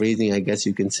to the freezing, I guess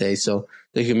you can say. So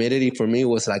the humidity for me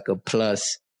was like a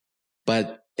plus,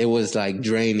 but it was like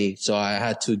draining. So I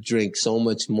had to drink so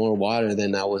much more water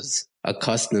than I was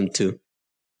accustomed to.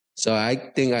 So I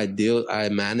think I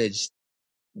managed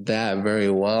that very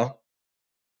well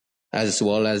as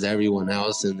everyone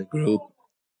else in the group.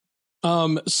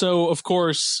 So of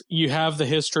course you have the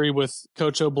history with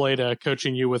Coach Obleda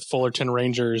coaching you with Fullerton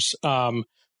Rangers.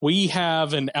 We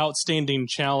have an outstanding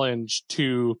challenge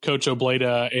to Coach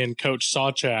Obleda and Coach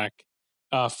Sawchak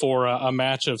for a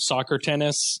match of soccer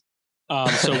tennis.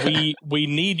 So we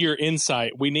need your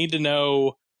insight. We need to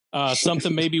know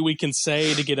something maybe we can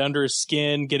say to get under his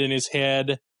skin, get in his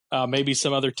head, maybe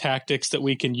some other tactics that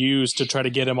we can use to try to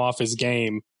get him off his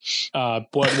game.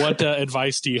 What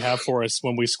advice do you have for us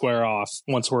when we square off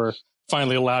once we're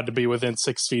finally allowed to be within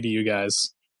 6 feet of you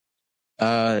guys?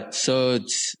 So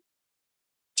it's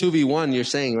 2v1, you're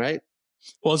saying, right?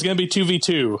 Well, it's going to be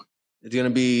 2v2. It's going to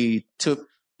be two.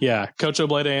 Yeah, Coach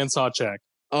Obleda and Sawchak.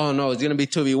 Oh, no, it's going to be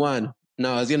 2v1.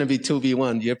 No, it's going to be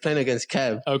 2v1. You're playing against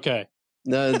Kev. Okay.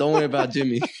 No, don't worry about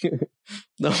Jimmy.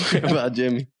 Don't worry about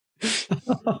Jimmy.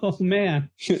 Oh,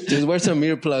 man. Just wear some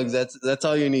earplugs. That's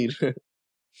all you need. But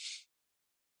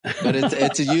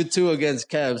it's a you two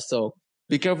against Kev, so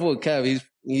be careful with Kev.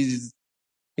 He's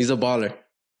a baller.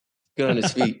 Good on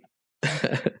his feet.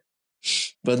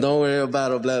 But don't worry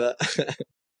about Obleda.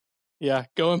 Yeah,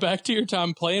 going back to your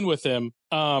time playing with him,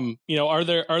 are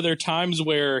there times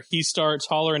where he starts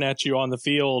hollering at you on the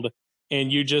field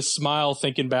and you just smile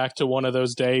thinking back to one of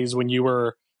those days when you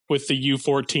were with the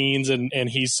U14s and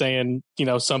he's saying,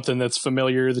 something that's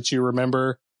familiar that you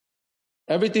remember?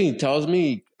 Everything he tells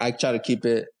me, I try to keep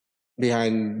it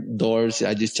behind doors.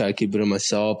 I just try to keep it to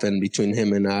myself and between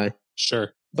him and I.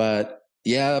 Sure. But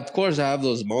yeah, of course I have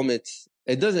those moments.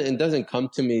 It doesn't come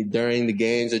to me during the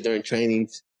games or during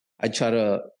trainings. I try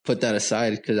to put that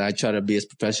aside because I try to be as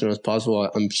professional as possible.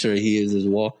 I'm sure he is as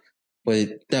well. But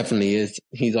it definitely is.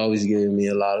 He's always giving me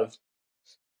a lot of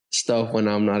stuff when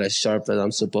I'm not as sharp as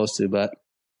I'm supposed to. But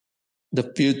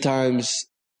the few times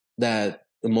that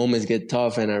the moments get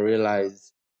tough and I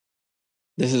realize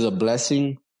this is a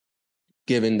blessing,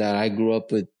 given that I grew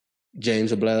up with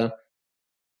James Obleda,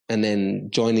 and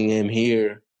then joining him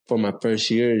here for my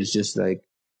first year is just like,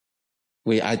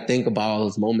 I think about all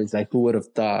those moments, like who would have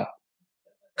thought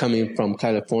coming from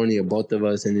California, both of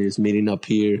us, and just meeting up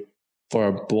here for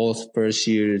our both first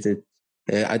years.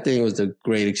 I think it was a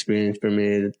great experience for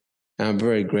me. And I'm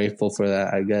very grateful for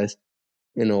that, I guess,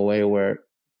 in a way where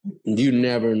you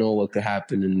never know what could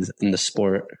happen in the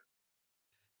sport.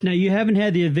 Now, you haven't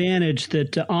had the advantage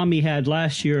that Ami had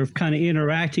last year of kind of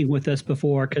interacting with us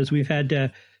before because we've had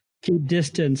to keep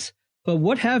distance. But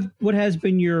what has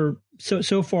been your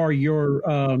so far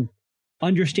your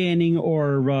understanding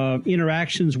or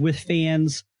interactions with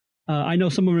fans? I know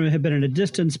some of them have been at a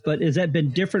distance, but has that been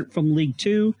different from League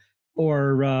Two,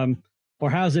 or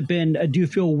how's it been? Do you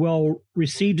feel well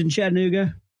received in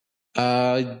Chattanooga?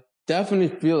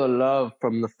 Definitely feel a love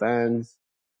from the fans.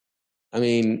 I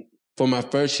mean, for my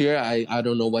first year, I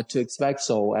don't know what to expect.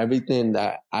 So everything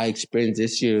that I experienced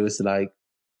this year was like,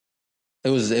 it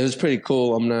was pretty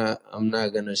cool. I'm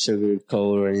not gonna sugarcoat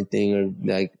or anything, or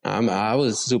like I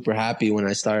was super happy when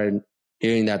I started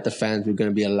hearing that the fans were gonna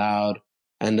be allowed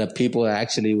and the people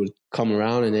actually would come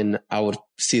around, and then I would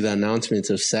see the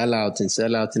announcements of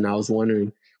sellouts, and I was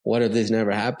wondering, what if this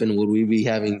never happened? Would we be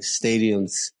having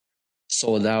stadiums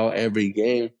sold out every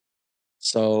game?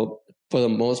 So for the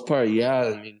most part, yeah,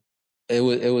 I mean, it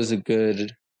was a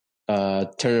good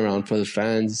turnaround for the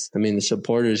fans. I mean, the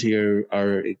supporters here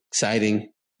are exciting.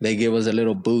 They give us a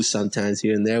little boost sometimes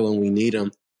here and there when we need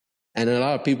them. And a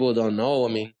lot of people don't know,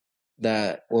 I mean,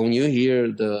 that when you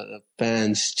hear the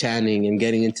fans chanting and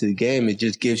getting into the game, it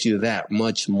just gives you that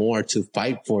much more to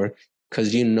fight for,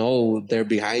 because you know they're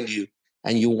behind you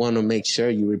and you want to make sure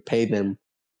you repay them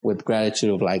with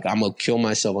gratitude of like, I'm going to kill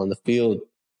myself on the field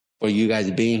for you guys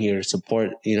being here to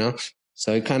support, you know?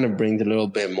 So it kind of brings a little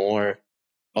bit more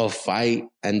of fight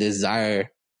and desire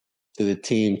to the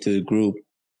team, to the group.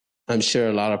 I'm sure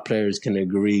a lot of players can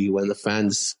agree when the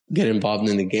fans get involved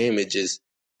in the game, it just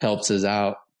helps us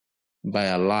out by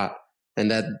a lot. And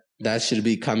that should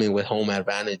be coming with home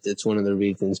advantage. It's one of the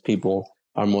reasons people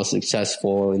are more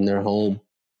successful in their home.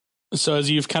 So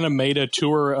as you've kind of made a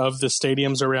tour of the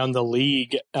stadiums around the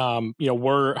league,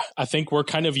 I think we're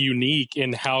kind of unique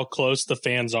in how close the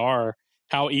fans are.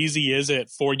 How easy is it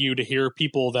for you to hear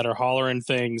people that are hollering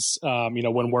things,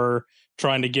 when we're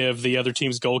trying to give the other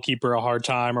team's goalkeeper a hard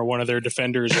time or one of their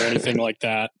defenders or anything like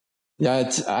that?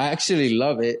 Yeah, I actually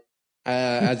love it.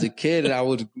 As a kid, I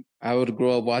would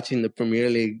grow up watching the Premier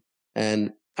League,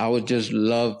 and I would just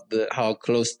love how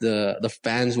close the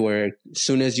fans were. As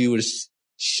soon as you would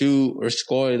shoot or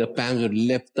score, the fans would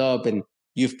lift up, and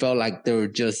you felt like they were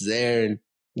just there, and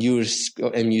you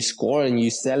score and you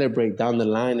celebrate down the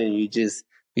line, and you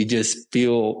just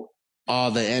feel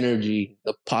all the energy,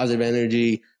 the positive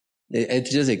energy.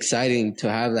 It's just exciting to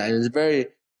have that. And it's very,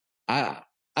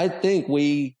 I think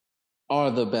we are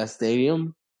the best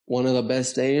stadium, one of the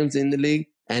best stadiums in the league,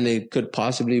 and it could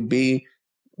possibly be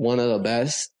one of the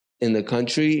best in the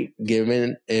country,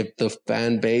 given if the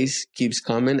fan base keeps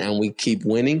coming and we keep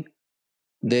winning.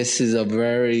 This is a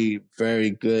very,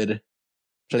 very good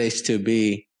place to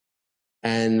be.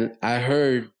 And I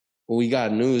heard we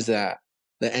got news that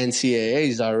the NCAA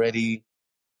is already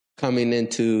coming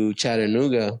into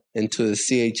Chattanooga, into the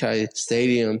CHI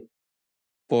Stadium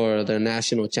for their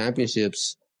national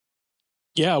championships.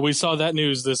 Yeah, we saw that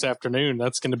news this afternoon.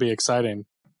 That's going to be exciting.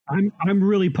 I'm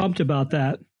really pumped about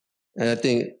that. And I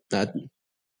think that,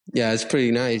 yeah, it's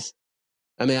pretty nice.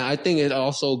 I mean, I think it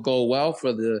also go well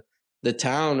for the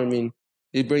town. I mean,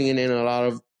 you're bringing in a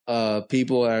lot of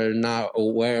people that are not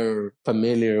aware or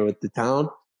familiar with the town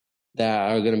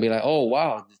that are going to be like, oh,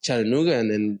 wow, Chattanooga.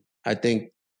 And then I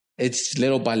think it's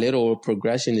little by little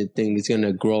progression. I think it's going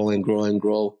to grow and grow and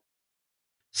grow.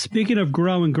 Speaking of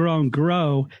grow and grow and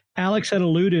grow, Alex had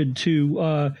alluded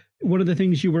to one of the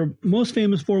things you were most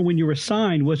famous for when you were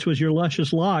signed, which was your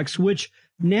luscious locks, which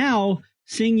now,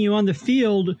 seeing you on the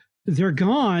field, they're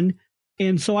gone.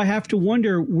 And so I have to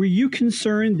wonder, were you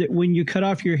concerned that when you cut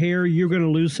off your hair, you're going to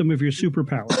lose some of your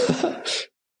superpowers?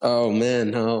 Oh,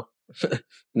 man, no.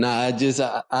 Nah, I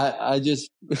just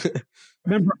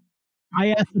Remember, I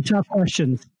asked the tough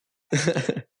questions.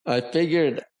 I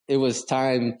figured it was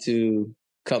time to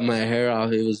cut my hair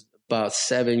off. It was about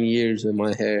 7 years with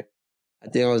my hair. I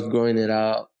think I was growing it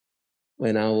out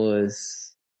when I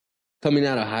was coming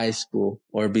out of high school,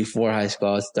 or before high school.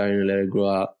 I was starting to let it grow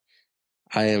out.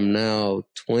 I am now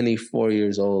 24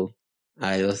 years old.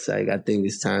 I was like, I think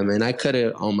it's time. And I cut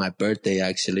it on my birthday,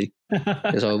 actually.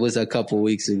 So it was a couple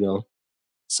weeks ago.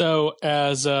 So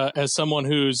as someone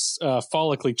who's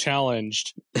follically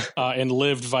challenged and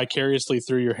lived vicariously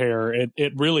through your hair,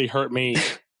 it really hurt me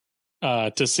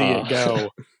to see it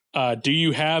go. Do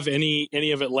you have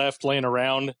any of it left laying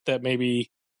around that maybe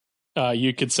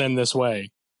you could send this way?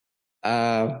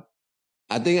 I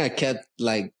think I kept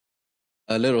like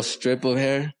a little strip of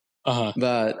hair,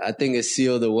 but I think it's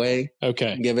sealed away.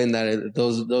 Okay. Given that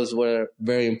those were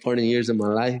very important years of my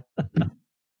life.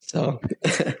 So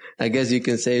I guess you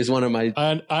can say it's one of my.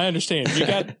 I understand.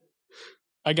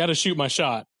 I got to shoot my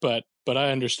shot, but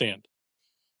I understand.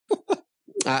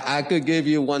 I could give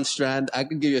you one strand. I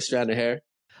could give you a strand of hair.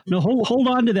 No, hold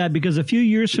on to that, because a few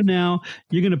years from now,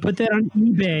 you're going to put that on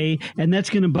eBay, and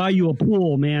that's going to buy you a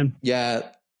pool, man. Yeah.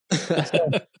 So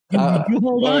you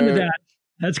hold on to that.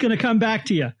 That's going to come back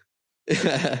to you.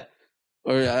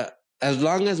 Or as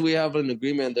long as we have an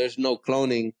agreement, there's no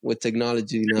cloning with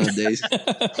technology nowadays.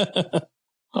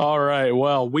 All right.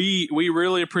 Well, we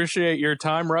really appreciate your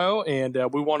time, Ro, and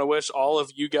we want to wish all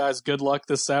of you guys good luck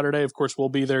this Saturday. Of course, we'll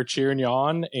be there cheering you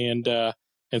on, and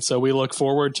so we look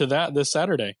forward to that this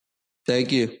Saturday.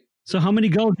 Thank you. So how many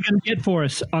goals are you going to get for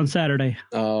us on Saturday?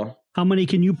 How many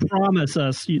can you promise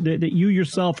us that you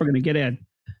yourself are going to get in?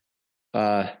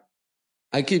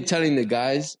 I keep telling the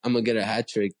guys I'm going to get a hat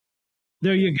trick.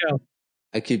 There you go.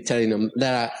 I keep telling them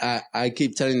that I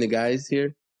keep telling the guys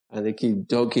here, and they keep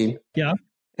joking. Yeah.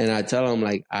 And I tell them,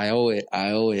 like, I owe it.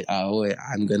 I'm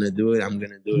going to do it.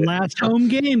 Last home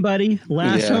game, buddy.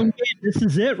 Last home game. This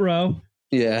is it, Ro.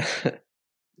 Yeah.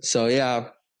 So, yeah.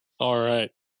 All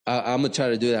right. I'm going to try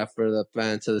to do that for the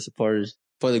fans, to the supporters.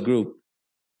 for the group.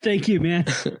 Thank you, man.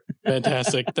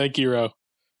 Fantastic. Thank you, Ro.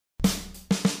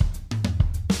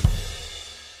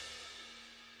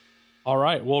 All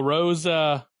right. Well,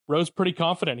 Ro's pretty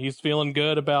confident. He's feeling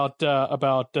good about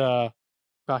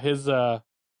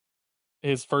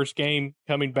his first game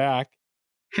coming back.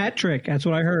 Hat trick. That's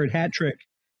what I heard. Hat trick.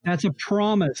 That's a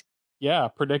promise. Yeah,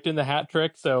 predicting the hat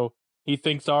trick. So he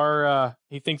thinks our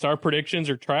predictions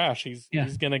are trash. He's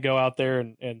going to go out there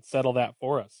and settle that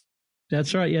for us.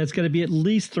 That's right. Yeah, it's going to be at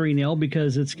least 3-0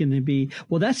 because it's going to be,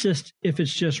 well, that's just if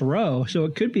it's just Ro. So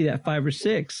it could be that 5 or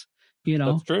 6.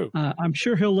 That's true. I'm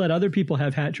sure he'll let other people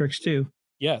have hat tricks too.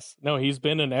 Yes. No, he's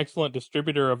been an excellent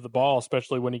distributor of the ball,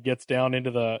 especially when he gets down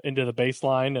into the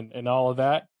baseline and all of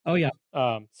that. Oh yeah.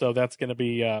 So that's going to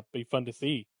be fun to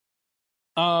see.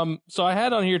 So I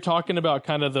had on here talking about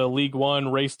kind of the League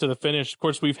One race to the finish. Of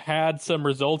course, we've had some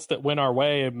results that went our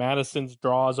way. Madison's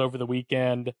draws over the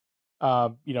weekend.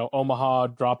 Omaha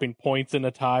dropping points in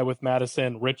a tie with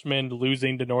Madison. Richmond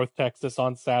losing to North Texas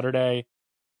on Saturday.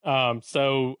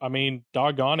 So I mean,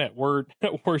 doggone it, we're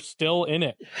still in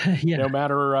it. Yeah. No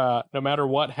matter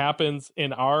what happens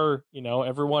in our,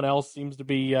 everyone else seems to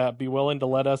be willing to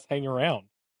let us hang around.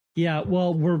 Yeah,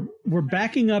 well, we're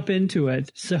backing up into it,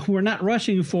 so we're not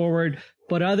rushing forward,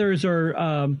 but others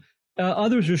are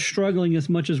struggling as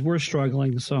much as we're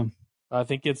struggling. So I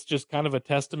think it's just kind of a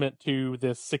testament to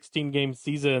this 16-game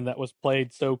season that was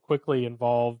played so quickly,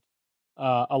 involved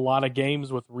a lot of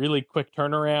games with really quick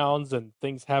turnarounds and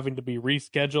things having to be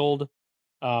rescheduled.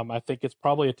 I think it's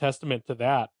probably a testament to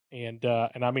that. And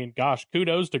I mean, gosh,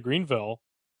 kudos to Greenville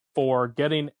for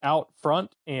getting out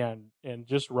front and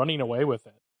just running away with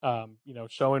it.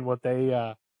 Showing what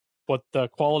the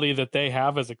quality that they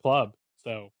have as a club.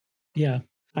 So yeah,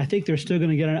 I think they're still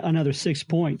going to get another 6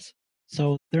 points.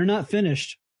 So they're not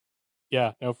finished.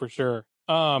 Yeah, no, for sure.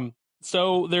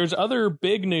 So there's other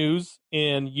big news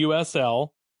in USL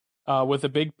with a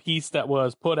big piece that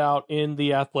was put out in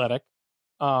The Athletic.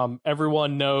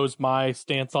 Everyone knows my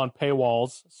stance on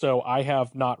paywalls, so I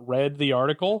have not read the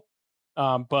article.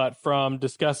 But from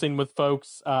discussing with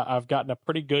folks, I've gotten a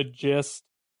pretty good gist.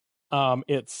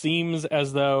 It seems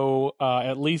as though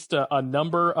at least a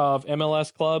number of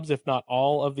MLS clubs, if not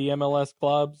all of the MLS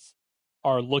clubs,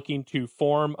 are looking to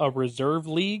form a reserve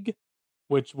league,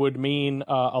 which would mean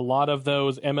a lot of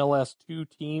those MLS 2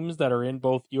 teams that are in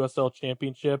both USL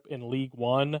Championship and League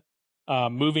One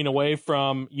moving away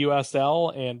from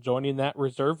USL and joining that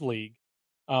reserve league.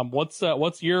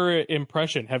 What's your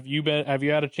impression? Have you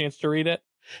had a chance to read it?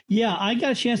 Yeah, I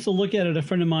got a chance to look at it. A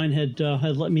friend of mine had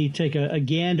let me take a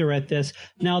gander at this.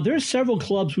 Now, there's several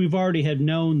clubs we've already had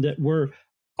known that were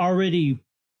already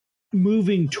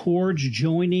moving towards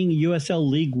joining USL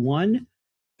League One.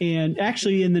 And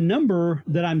actually, in the number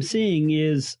that I'm seeing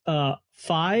is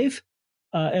 5,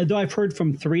 although I've heard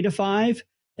from 3 to 5.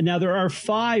 And now there are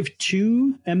 5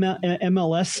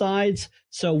 MLS sides,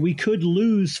 so we could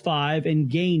lose 5 and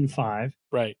gain 5.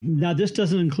 Right. Now, this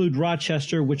doesn't include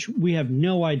Rochester, which we have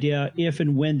no idea if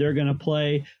and when they're going to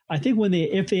play. I think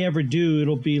if they ever do,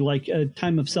 it'll be like a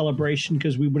time of celebration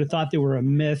because we would have thought they were a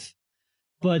myth.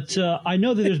 But I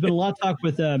know that there's been a lot of talk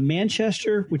with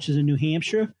Manchester, which is in New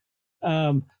Hampshire,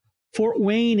 Fort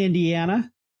Wayne,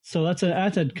 Indiana. So that's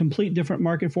a complete different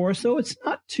market for us. So it's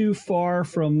not too far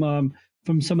from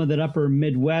some of that upper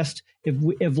Midwest.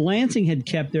 If Lansing had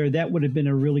kept there, that would have been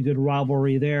a really good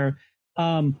rivalry there.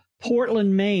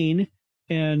 Portland, Maine,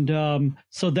 and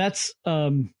so that's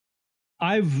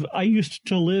I used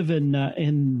to live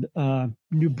in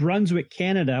New Brunswick,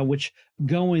 Canada, which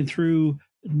going through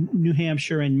New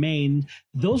Hampshire and Maine,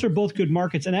 those are both good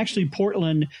markets. And actually,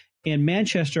 Portland and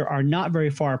Manchester are not very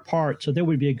far apart, so there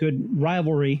would be a good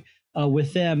rivalry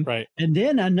with them. Right. And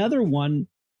then another one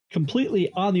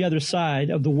completely on the other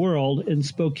side of the world in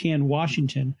Spokane,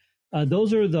 Washington.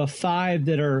 Those are the 5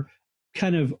 that are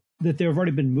kind of that there have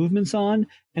already been movements on.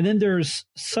 And then there's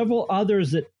several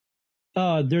others that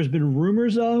there's been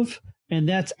rumors of, and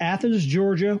that's Athens,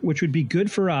 Georgia, which would be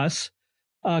good for us.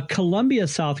 Columbia,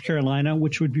 South Carolina,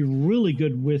 which would be really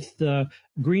good with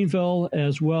Greenville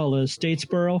as well as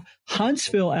Statesboro.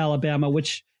 Huntsville, Alabama,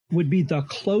 which would be the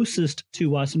closest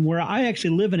to us, and where I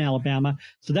actually live in Alabama,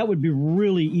 so that would be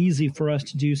really easy for us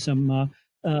to do some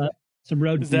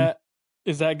road.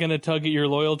 Is that going to tug at your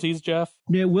loyalties, Jeff?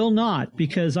 It will not,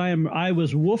 because I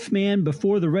was Wolfman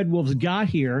before the Red Wolves got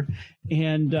here,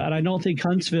 and I don't think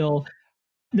Huntsville.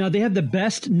 Now they have the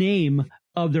best name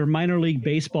of their minor league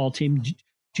baseball team. Do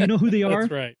you know who they are?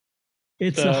 That's right.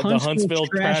 It's the Huntsville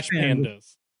Trash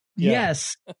Pandas. Yeah.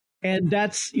 Yes. And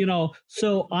that's,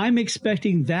 so I'm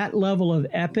expecting that level of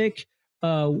epic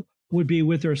would be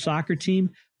with their soccer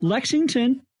team.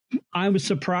 Lexington, I was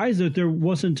surprised that there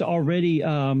wasn't already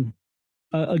a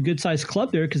good-sized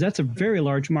club there, because that's a very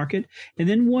large market. And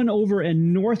then one over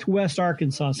in Northwest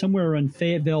Arkansas, somewhere around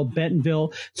Fayetteville,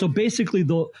 Bentonville. So basically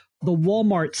the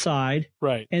Walmart side.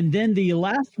 Right. And then the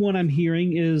last one I'm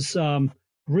hearing is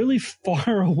really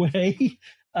far away.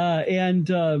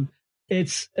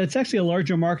 It's actually a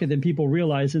larger market than people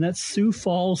realize, and that's Sioux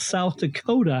Falls, South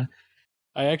Dakota.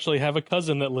 I actually have a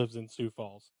cousin that lives in Sioux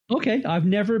Falls. Okay, I've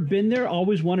never been there.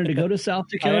 Always wanted to go to South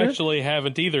Dakota. I actually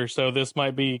haven't either, so this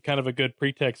might be kind of a good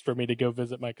pretext for me to go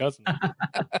visit my cousin.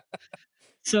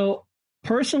 So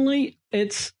personally,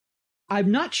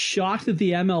 I'm not shocked that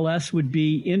the MLS would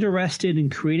be interested in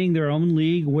creating their own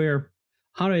league where,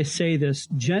 how do I say this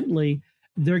gently,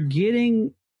 they're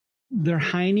getting their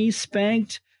heinies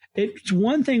spanked. It's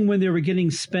one thing when they were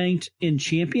getting spanked in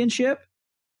championship,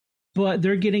 but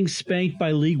they're getting spanked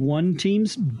by League One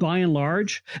teams by and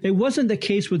large. It wasn't the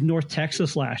case with North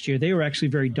Texas last year. They were actually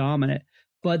very dominant.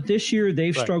 But this year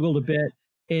they've struggled a bit.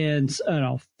 And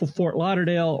Fort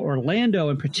Lauderdale, Orlando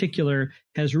in particular,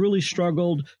 has really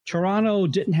struggled. Toronto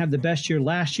didn't have the best year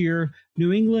last year.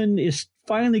 New England is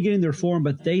finally getting their form,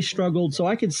 but they struggled. So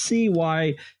I could see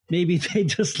why maybe they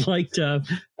just like to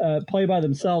play by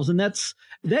themselves. And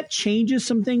that changes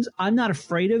some things. I'm not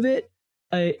afraid of it.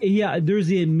 There's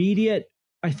the immediate,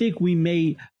 I think we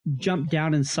may jump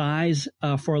down in size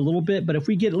for a little bit, but if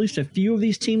we get at least a few of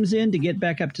these teams in to get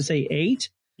back up to, say, 8,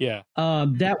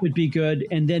 that would be good,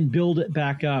 and then build it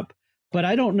back up. But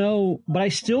I don't know, but I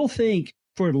still think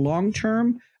for long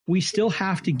term, we still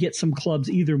have to get some clubs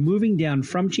either moving down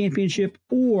from championship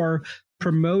or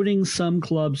promoting some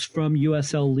clubs from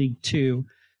USL League 2,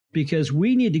 because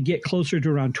we need to get closer to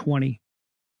around 20.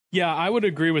 Yeah, I would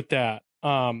agree with that.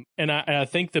 And I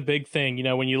think the big thing,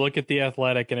 when you look at the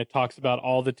Athletic and it talks about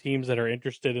all the teams that are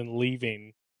interested in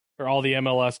leaving, or all the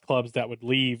MLS clubs that would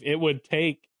leave, it would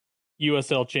take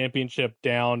USL Championship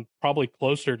down probably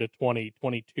closer to 20,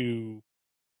 22.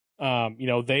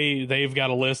 They've got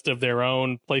a list of their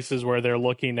own places where they're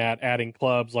looking at adding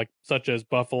clubs, such as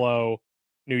Buffalo,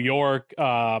 New York,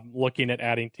 looking at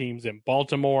adding teams in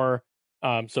Baltimore.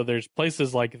 So there's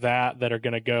places like that are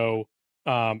going to go.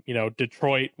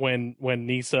 Detroit, when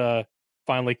NISA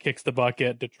finally kicks the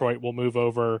bucket, Detroit will move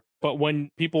over. But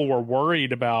when people were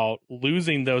worried about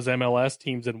losing those MLS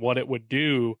teams and what it would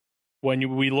do,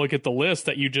 when we look at the list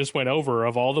that you just went over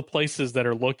of all the places that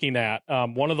are looking at,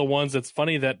 one of the ones that's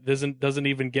funny that doesn't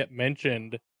even get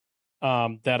mentioned,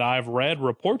 that I've read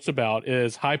reports about,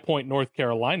 is High Point, North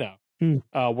Carolina,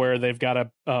 where they've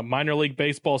got a minor league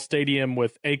baseball stadium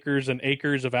with acres and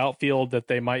acres of outfield that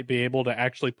they might be able to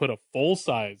actually put a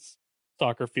full-size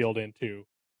soccer field into,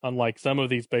 unlike some of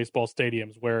these baseball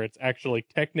stadiums where it's actually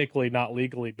technically not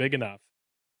legally big enough.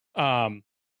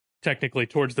 Technically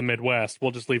towards the Midwest.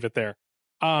 We'll just leave it there.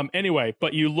 Anyway,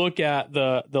 but you look at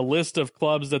the list of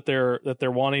clubs that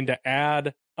they're wanting to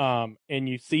add, and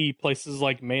you see places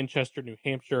like Manchester, New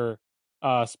Hampshire,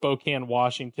 Spokane,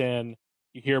 Washington.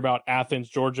 You hear about Athens,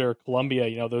 Georgia, or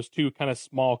Columbia, those two kind of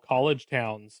small college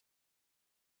towns.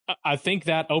 I think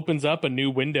that opens up a new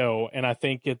window, and I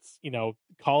think it's,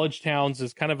 college towns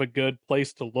is kind of a good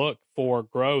place to look for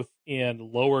growth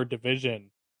in lower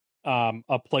division,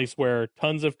 a place where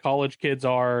tons of college kids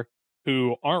are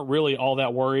who aren't really all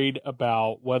that worried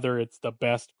about whether it's the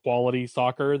best quality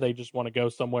soccer. They just want to go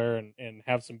somewhere and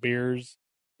have some beers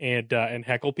and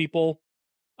heckle people.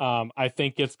 I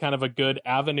think it's kind of a good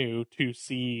avenue to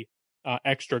see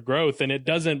extra growth, and it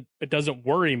doesn't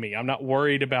worry me. I'm not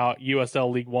worried about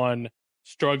USL League One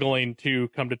struggling to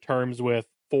come to terms with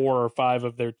 4 or 5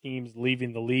 of their teams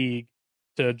leaving the league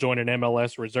to join an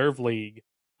MLS reserve league.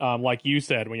 Like you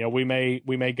said, we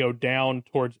may go down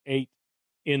towards 8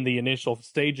 in the initial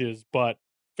stages, but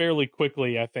fairly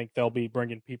quickly, I think they'll be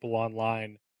bringing people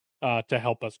online to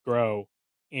help us grow.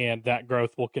 And that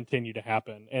growth will continue to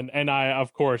happen. And I,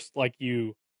 of course, like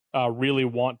you, really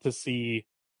want to see,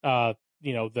 the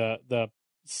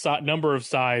number of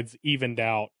sides evened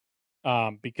out,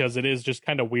 because it is just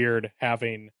kind of weird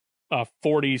having a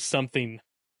 40-something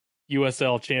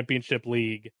USL Championship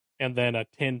League and then a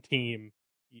 10-team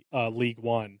League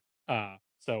One.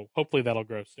 So hopefully that'll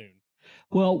grow soon.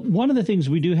 Well, one of the things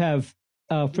we do have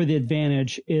for the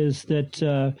advantage is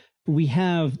that we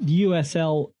have the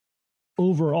USL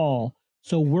overall.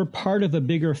 So we're part of a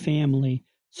bigger family.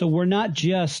 So we're not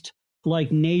just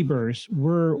like neighbors.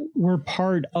 We're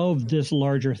part of this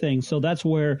larger thing. So that's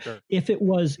where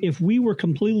if we were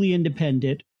completely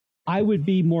independent, I would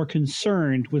be more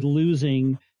concerned with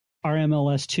losing our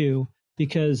MLS2,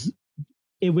 because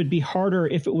it would be harder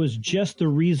if it was just the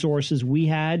resources we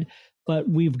had. But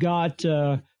we've got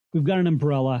we've got an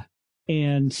umbrella.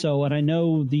 And I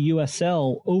know the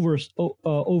USL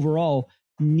overall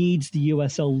needs the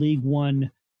USL League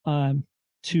One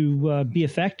to be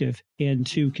effective and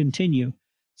to continue.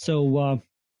 So,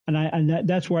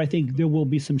 that's where I think there will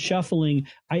be some shuffling,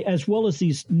 as well as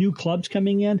these new clubs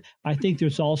coming in. I think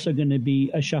there's also going to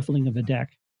be a shuffling of the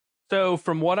deck. So,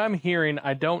 from what I'm hearing,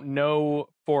 I don't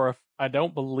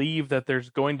believe that there's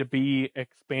going to be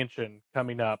expansion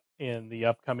coming up in the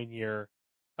upcoming year.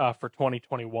 For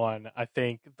 2021, I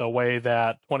think the way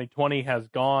that 2020 has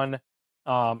gone,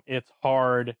 it's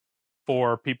hard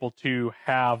for people to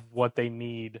have what they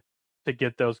need to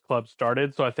get those clubs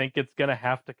started. So I think it's going to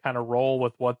have to kind of roll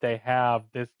with what they have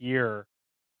this year.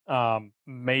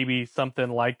 Maybe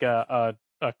something like a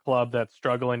club that's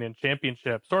struggling in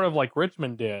championship, sort of like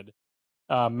Richmond did,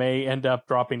 may end up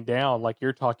dropping down, like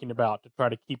you're talking about, to try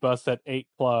to keep us at 8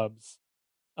 clubs.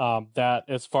 That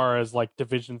as far as like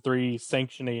Division III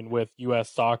sanctioning with U.S.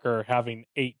 Soccer having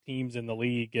 8 teams in the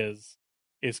league is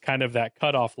kind of that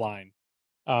cutoff line.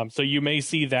 So you may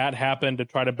see that happen to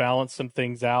try to balance some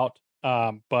things out.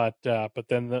 But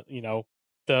then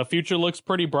the future looks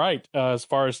pretty bright as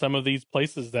far as some of these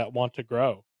places that want to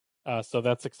grow. So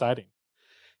that's exciting.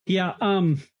 Yeah.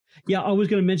 I was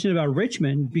going to mention about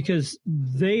Richmond because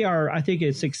they are, I think,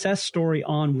 a success story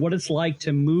on what it's like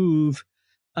to move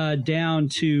down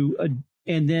to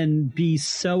and then be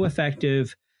so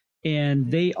effective,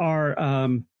 and they are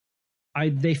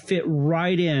they fit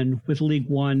right in with League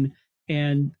One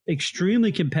and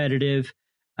extremely competitive,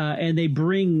 and they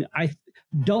bring, I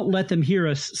don't let them hear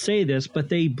us say this, but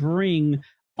they bring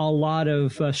a lot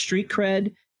of street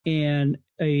cred and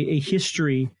a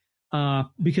history,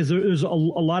 because there's a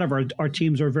lot of our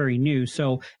teams are very new.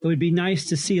 So it would be nice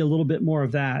to see a little bit more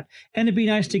of that. And it'd be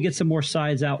nice to get some more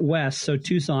sides out west so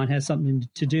Tucson has something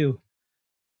to do.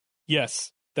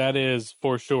 Yes, that is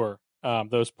for sure.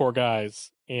 Those poor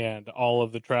guys and all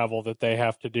of the travel that they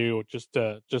have to do just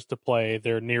to play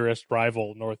their nearest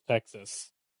rival, North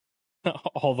Texas,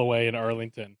 all the way in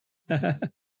Arlington.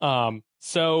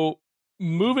 So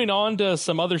moving on to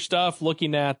some other stuff,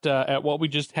 looking at what we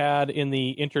just had in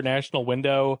the international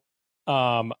window.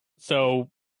 So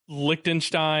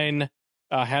Liechtenstein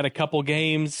had a couple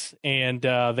games, and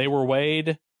they were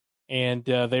weighed, and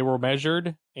they were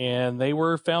measured, and they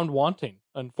were found wanting.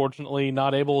 Unfortunately,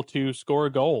 not able to score a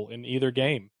goal in either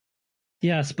game.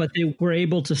 Yes, but they were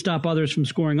able to stop others from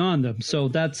scoring on them. So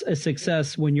that's a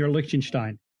success when you're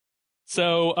Liechtenstein.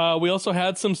 So we also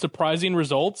had some surprising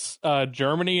results.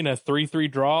 Germany in a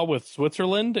 3-3 draw with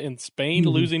Switzerland, and Spain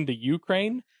losing to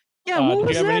Ukraine. Yeah, what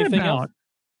was that about? Else?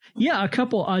 Yeah, a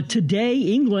couple. Today,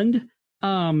 England,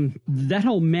 that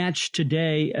whole match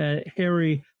today,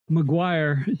 Harry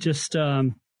Maguire just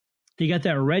he got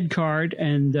that red card,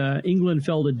 and England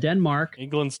fell to Denmark.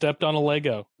 England stepped on a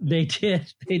Lego. They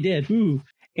did. Ooh.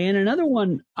 And another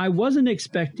one I wasn't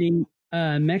expecting.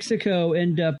 Mexico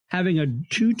ended up having a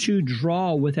 2-2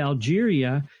 draw with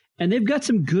Algeria, and they've got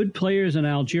some good players in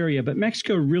Algeria, but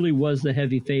Mexico really was the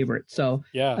heavy favorite. So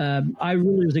yeah, I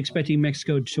really was expecting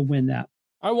Mexico to win that.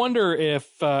 I wonder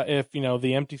if the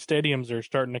empty stadiums are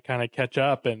starting to kind of catch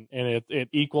up, and it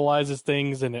equalizes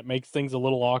things, and it makes things a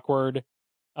little awkward,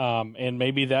 and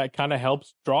maybe that kind of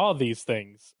helps draw these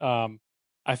things.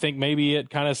 I think maybe it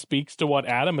kind of speaks to what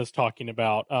Adam is talking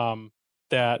about.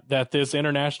 That this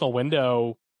international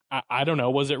window, I don't know,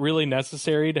 was it really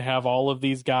necessary to have all of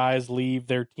these guys leave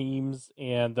their teams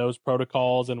and those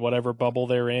protocols and whatever bubble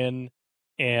they're in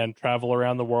and travel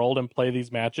around the world and play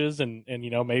these matches? And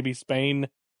maybe Spain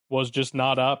was just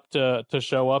not up to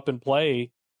show up and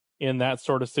play in that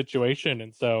sort of situation.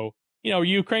 And so,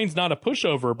 Ukraine's not a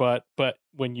pushover, but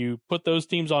when you put those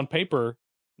teams on paper,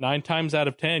 9 times out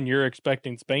of 10, you're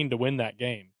expecting Spain to win that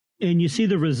game. And you see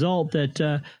the result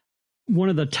that one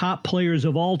of the top players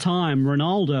of all time,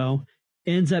 Ronaldo,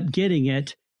 ends up getting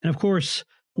it. And of course,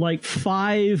 like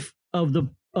 5 of the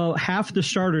half the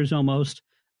starters almost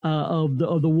of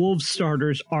the Wolves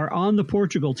starters are on the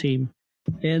Portugal team.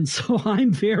 And so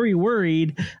I'm very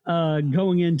worried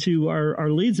going into our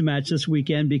Leeds match this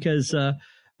weekend, because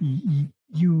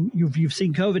you've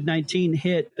seen COVID-19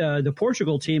 hit the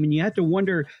Portugal team, and you have to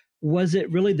wonder, was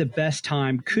it really the best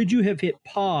time? Could you have hit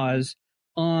pause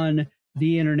on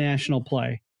the international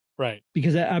play? Right.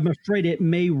 Because I'm afraid it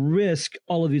may risk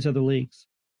all of these other leagues.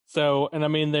 So, and I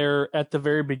mean, there at the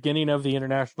very beginning of the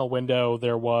international window,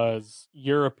 there was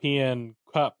European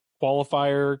Cup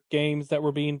qualifier games that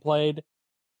were being played.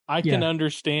 I can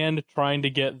understand trying to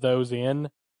get those in.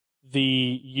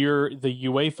 The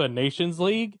UEFA Nations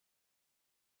League,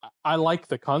 I like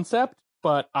the concept,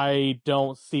 but I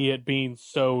don't see it being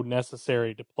so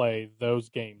necessary to play those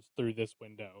games through this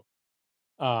window.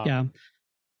 Yeah.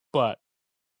 But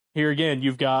here again,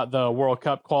 you've got the World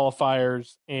Cup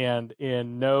qualifiers, and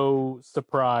in no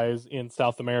surprise in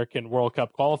South American World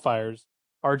Cup qualifiers,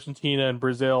 Argentina and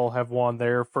Brazil have won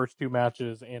their first 2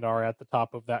 matches and are at the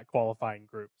top of that qualifying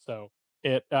group. So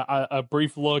a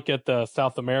brief look at the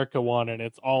South America one, and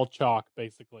it's all chalk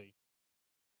basically.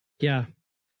 Yeah.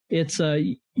 It's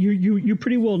you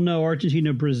pretty well know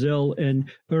Argentina, Brazil,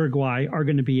 and Uruguay are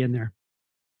going to be in there.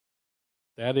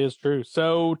 That is true.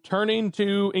 So turning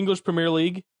to English Premier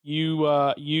League,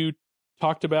 you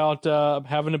talked about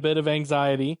having a bit of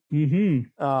anxiety.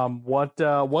 Mm-hmm.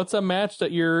 What's a match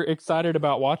that you're excited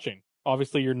about watching?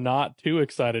 Obviously, you're not too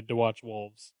excited to watch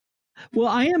Wolves. Well,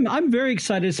 I am. I'm very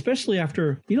excited, especially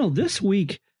after this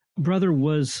week, brother,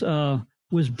 was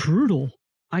brutal.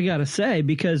 I gotta say,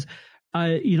 because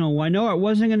I know I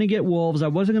wasn't going to get Wolves. I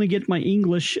wasn't going to get my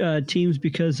English teams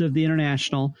because of the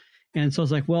international, and so I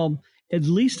was like, well, at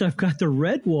least I've got the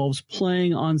Red Wolves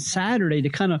playing on Saturday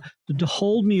to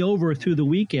hold me over through the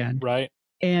weekend. Right.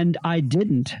 And I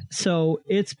didn't. So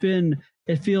it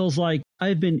feels like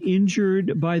I've been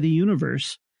injured by the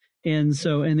universe. And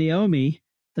they owe me.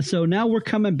 So now we're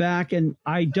coming back, and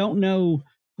I don't know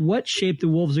what shape the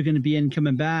Wolves are going to be in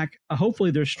coming back.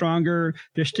 Hopefully they're stronger.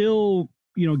 They're still,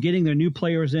 getting their new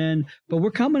players in, but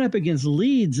we're coming up against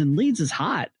Leeds, and Leeds is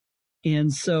hot.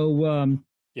 And so,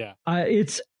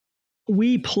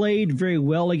 we played very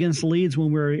well against Leeds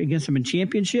when we were against them in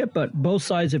championship, but both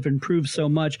sides have improved so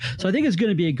much. So I think it's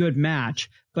going to be a good match,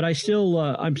 but I'm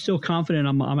still confident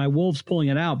on my Wolves pulling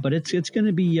it out, but it's going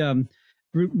to be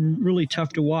really tough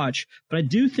to watch. But I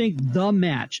do think the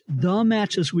match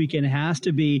this weekend has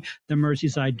to be the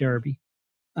Merseyside Derby.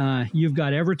 You've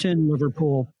got Everton,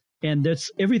 Liverpool, and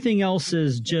everything else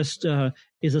is just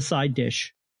is a side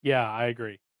dish. Yeah, I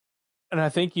agree. And I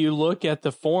think you look at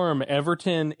the form,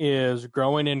 Everton is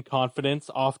growing in confidence,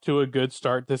 off to a good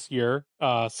start this year.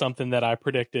 Something that I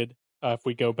predicted if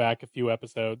we go back a few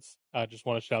episodes. I just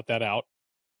want to shout that out.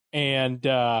 And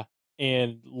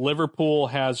Liverpool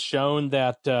has shown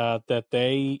that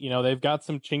they, they've got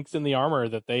some chinks in the armor,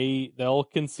 that they'll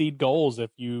concede goals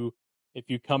if you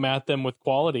come at them with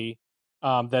quality.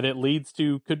 That it leads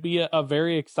to could be a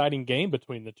very exciting game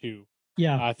between the two.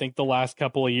 Yeah, I think the last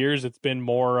couple of years it's been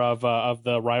more of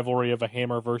the rivalry of a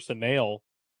hammer versus a nail,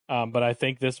 but I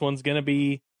think this one's gonna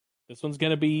be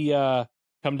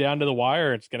come down to the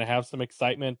wire. It's gonna have some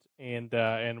excitement, and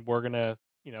we're gonna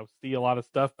see a lot of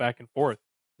stuff back and forth.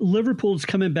 Liverpool's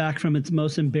coming back from its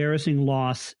most embarrassing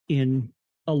loss in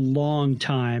a long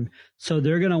time, so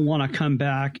they're gonna want to come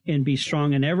back and be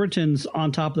strong. And Everton's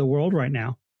on top of the world right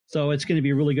now, so it's going to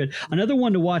be really good. Another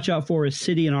one to watch out for is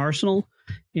City and Arsenal.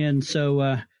 And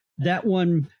so that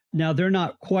one, now they're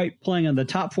not quite playing on the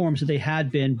top forms that they had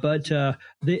been, but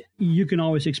you can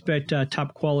always expect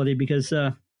top quality because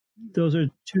those are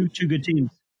two good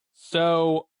teams.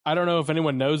 So I don't know if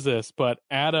anyone knows this, but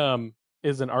Adam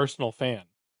is an Arsenal fan.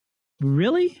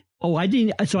 Really? Oh, I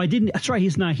didn't. So I didn't. That's right.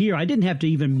 He's not here. I didn't have to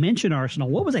even mention Arsenal.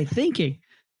 What was I thinking?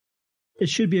 It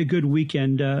should be a good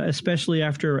weekend, especially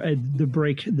after the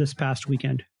break this past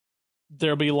weekend.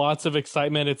 There'll be lots of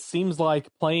excitement. It seems like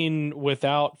playing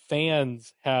without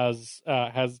fans has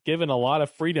given a lot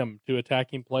of freedom to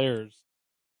attacking players,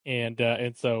 and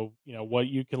so what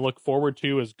you can look forward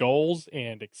to is goals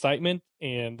and excitement,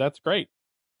 and that's great.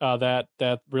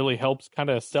 That really helps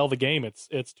kind of sell the game.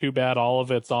 It's too bad all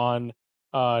of it's on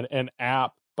an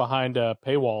app behind a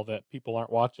paywall that people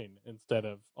aren't watching instead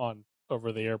of on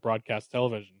over-the-air broadcast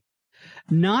television.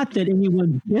 Not that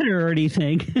anyone's bitter or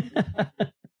anything.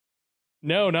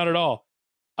 No, not at all.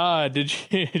 Did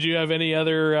you have any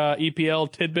other EPL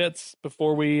tidbits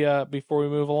before we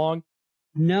move along?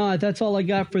 No, that's all I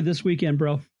got for this weekend,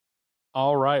 bro.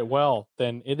 All right, well,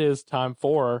 then it is time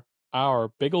for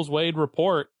our Biggleswade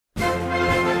report.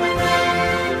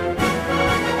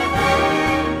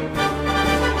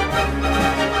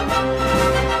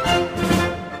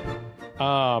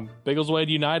 Biggleswade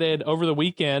United over the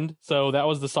weekend. So that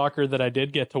was the soccer that I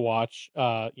did get to watch.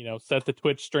 Set the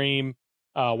Twitch stream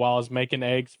while I was making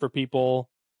eggs for people.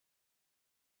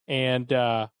 And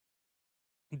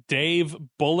Dave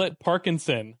Bullet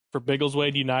Parkinson for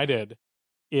Biggleswade United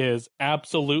is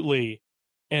absolutely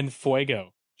en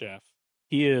fuego, Jeff.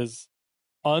 He is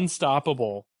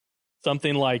unstoppable.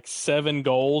 Something like 7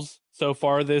 goals so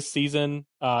far this season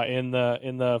in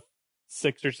the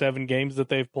 6 or 7 games that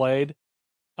they've played.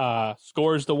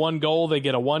 Scores the 1 goal. They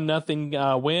get a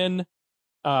 1-0 win.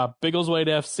 Biggleswade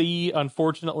FC,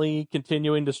 unfortunately,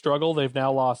 continuing to struggle. They've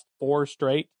now lost 4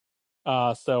 straight.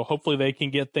 So hopefully they can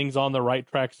get things on the right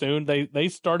track soon. They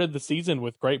started the season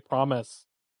with great promise.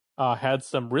 Had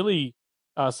some really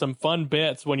some fun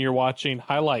bits when you're watching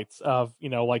highlights of,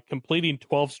 like completing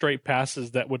 12 straight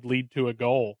passes that would lead to a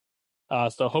goal.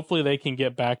 So hopefully they can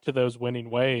get back to those winning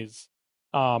ways.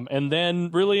 And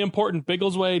then really important,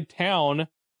 Biggleswade Town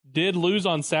did lose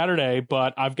on Saturday,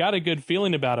 but I've got a good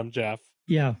feeling about them, Jeff.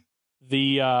 Yeah.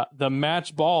 The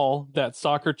match ball that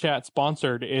Soccer Chat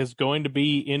sponsored is going to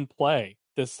be in play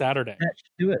this Saturday. Let's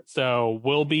do it. So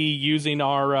we'll be using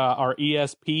our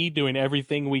ESP, doing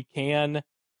everything we can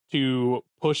to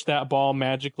push that ball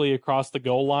magically across the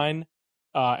goal line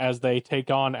as they take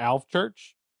on Alv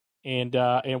Church, and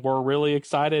we're really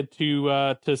excited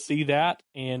to see that,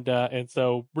 and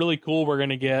so really cool. We're going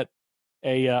to get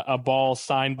a ball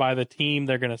signed by the team.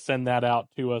 They're going to send that out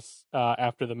to us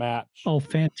after the match. Oh,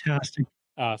 fantastic!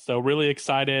 So really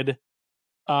excited.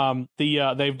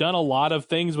 They've done a lot of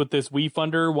things with this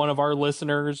WeFunder. One of our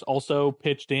listeners also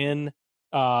pitched in.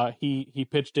 He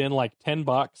pitched in like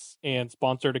 $10 and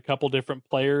sponsored a couple different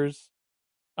players,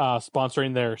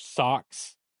 sponsoring their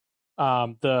socks.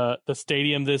 The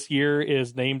stadium this year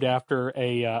is named after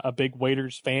a big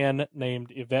Waiters fan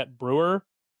named Yvette Brewer,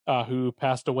 who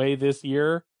passed away this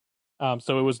year.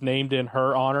 So it was named in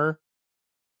her honor.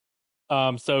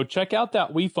 So check out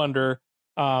that WeFunder.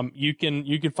 You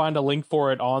can find a link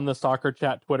for it on the Soccer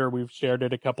Chat Twitter. We've shared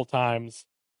it a couple times.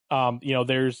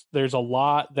 There's a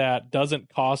lot that doesn't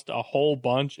cost a whole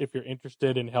bunch if you're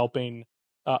interested in helping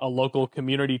a local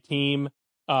community team.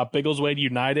 Biggleswade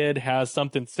United has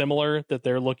something similar that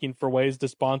they're looking for ways to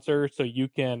sponsor. So you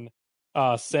can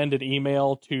send an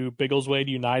email to Biggleswade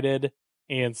United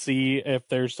and see if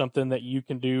there's something that you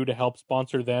can do to help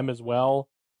sponsor them as well.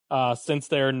 Since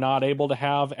they're not able to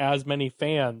have as many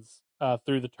fans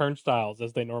through the turnstiles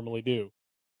as they normally do.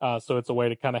 So it's a way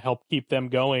to kind of help keep them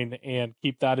going and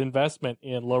keep that investment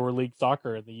in lower league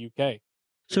soccer in the UK.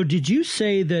 So did you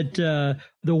say that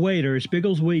the Waiters,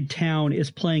 Biggleswade Town, is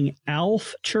playing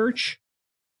Alf Church?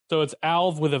 So it's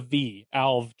Alv with a V,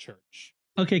 Alv Church.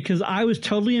 Okay, because I was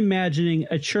totally imagining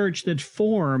a church that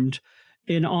formed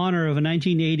in honor of a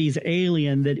 1980s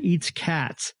alien that eats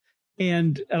cats.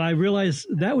 And I realized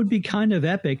that would be kind of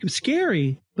epic.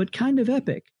 Scary, but kind of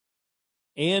epic.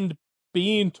 And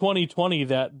being 2020,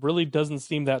 that really doesn't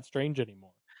seem that strange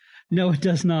anymore. No, it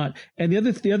does not. And the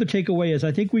other takeaway is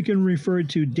I think we can refer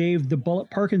to Dave the Bullet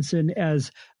Parkinson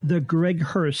as the Greg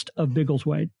Hurst of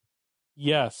Biggleswade.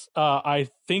 Yes, I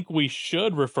think we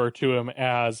should refer to him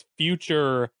as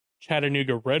future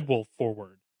Chattanooga Red Wolf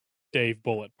forward, Dave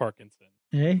Bullet Parkinson.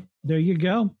 Hey, there you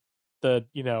go. The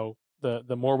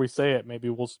more we say it, maybe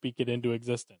we'll speak it into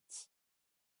existence.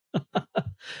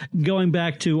 Going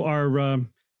back to our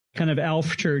kind of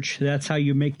Alf Church, that's how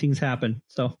you make things happen.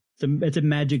 So it's a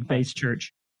magic-based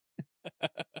church.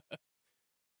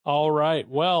 All right.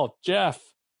 Well, Jeff,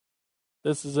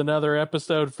 this is another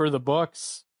episode for the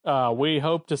books. We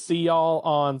hope to see y'all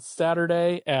on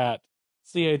Saturday at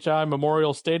CHI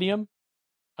Memorial Stadium.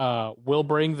 We'll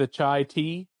bring the chai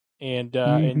tea, and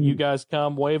you guys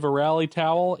come wave a rally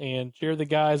towel and cheer the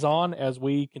guys on as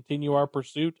we continue our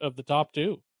pursuit of the top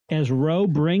two. As Roe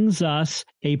brings us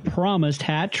a promised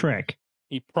hat trick.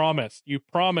 He promised. You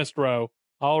promised, Roe.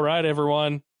 All right,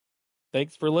 everyone.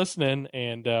 Thanks for listening,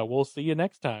 and we'll see you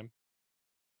next time.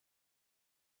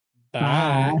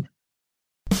 Bye.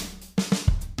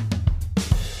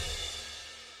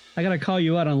 I got to call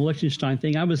you out on the Liechtenstein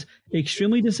thing. I was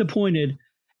extremely disappointed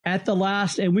at the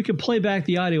last, and we could play back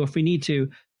the audio if we need to,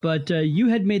 but you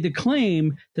had made the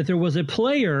claim that there was a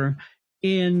player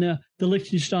in the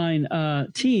Liechtenstein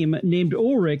team named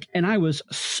Ulrich, and I was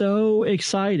so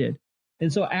excited.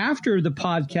 And so after the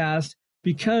podcast,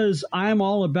 because I'm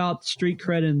all about street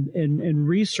cred and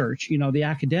research, the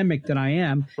academic that I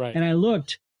am, right. And I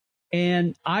looked,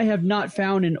 and I have not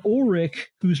found an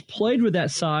Ulrich who's played with that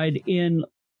side in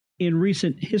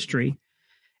recent history.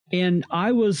 And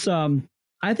I was,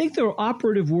 I think the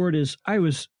operative word is I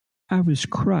was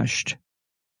crushed.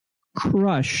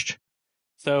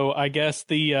 So I guess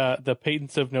the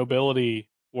patents of nobility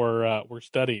were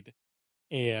studied,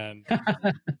 and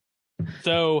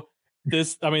so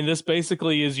this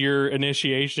basically is your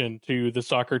initiation to the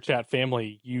Soccer Chat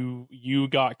family. You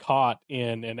got caught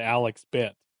in an Alex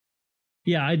bit.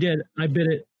 Yeah, I did. I bit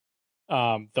it.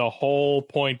 The whole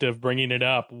point of bringing it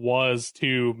up was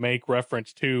to make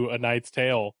reference to A Knight's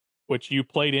Tale, which you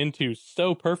played into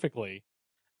so perfectly.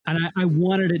 And I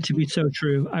wanted it to be so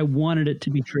true. I wanted it to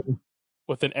be true.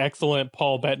 With an excellent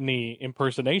Paul Bettany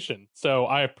impersonation. So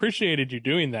I appreciated you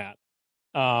doing that.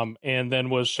 And then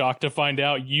was shocked to find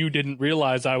out you didn't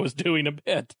realize I was doing a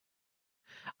bit.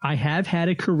 I have had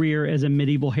a career as a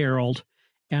medieval herald,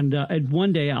 and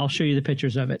one day I'll show you the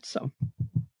pictures of it. So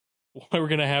we're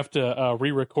going to have to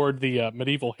re-record the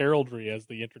medieval heraldry as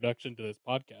the introduction to this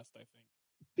podcast, I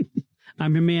think.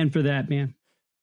 I'm a man for that, man.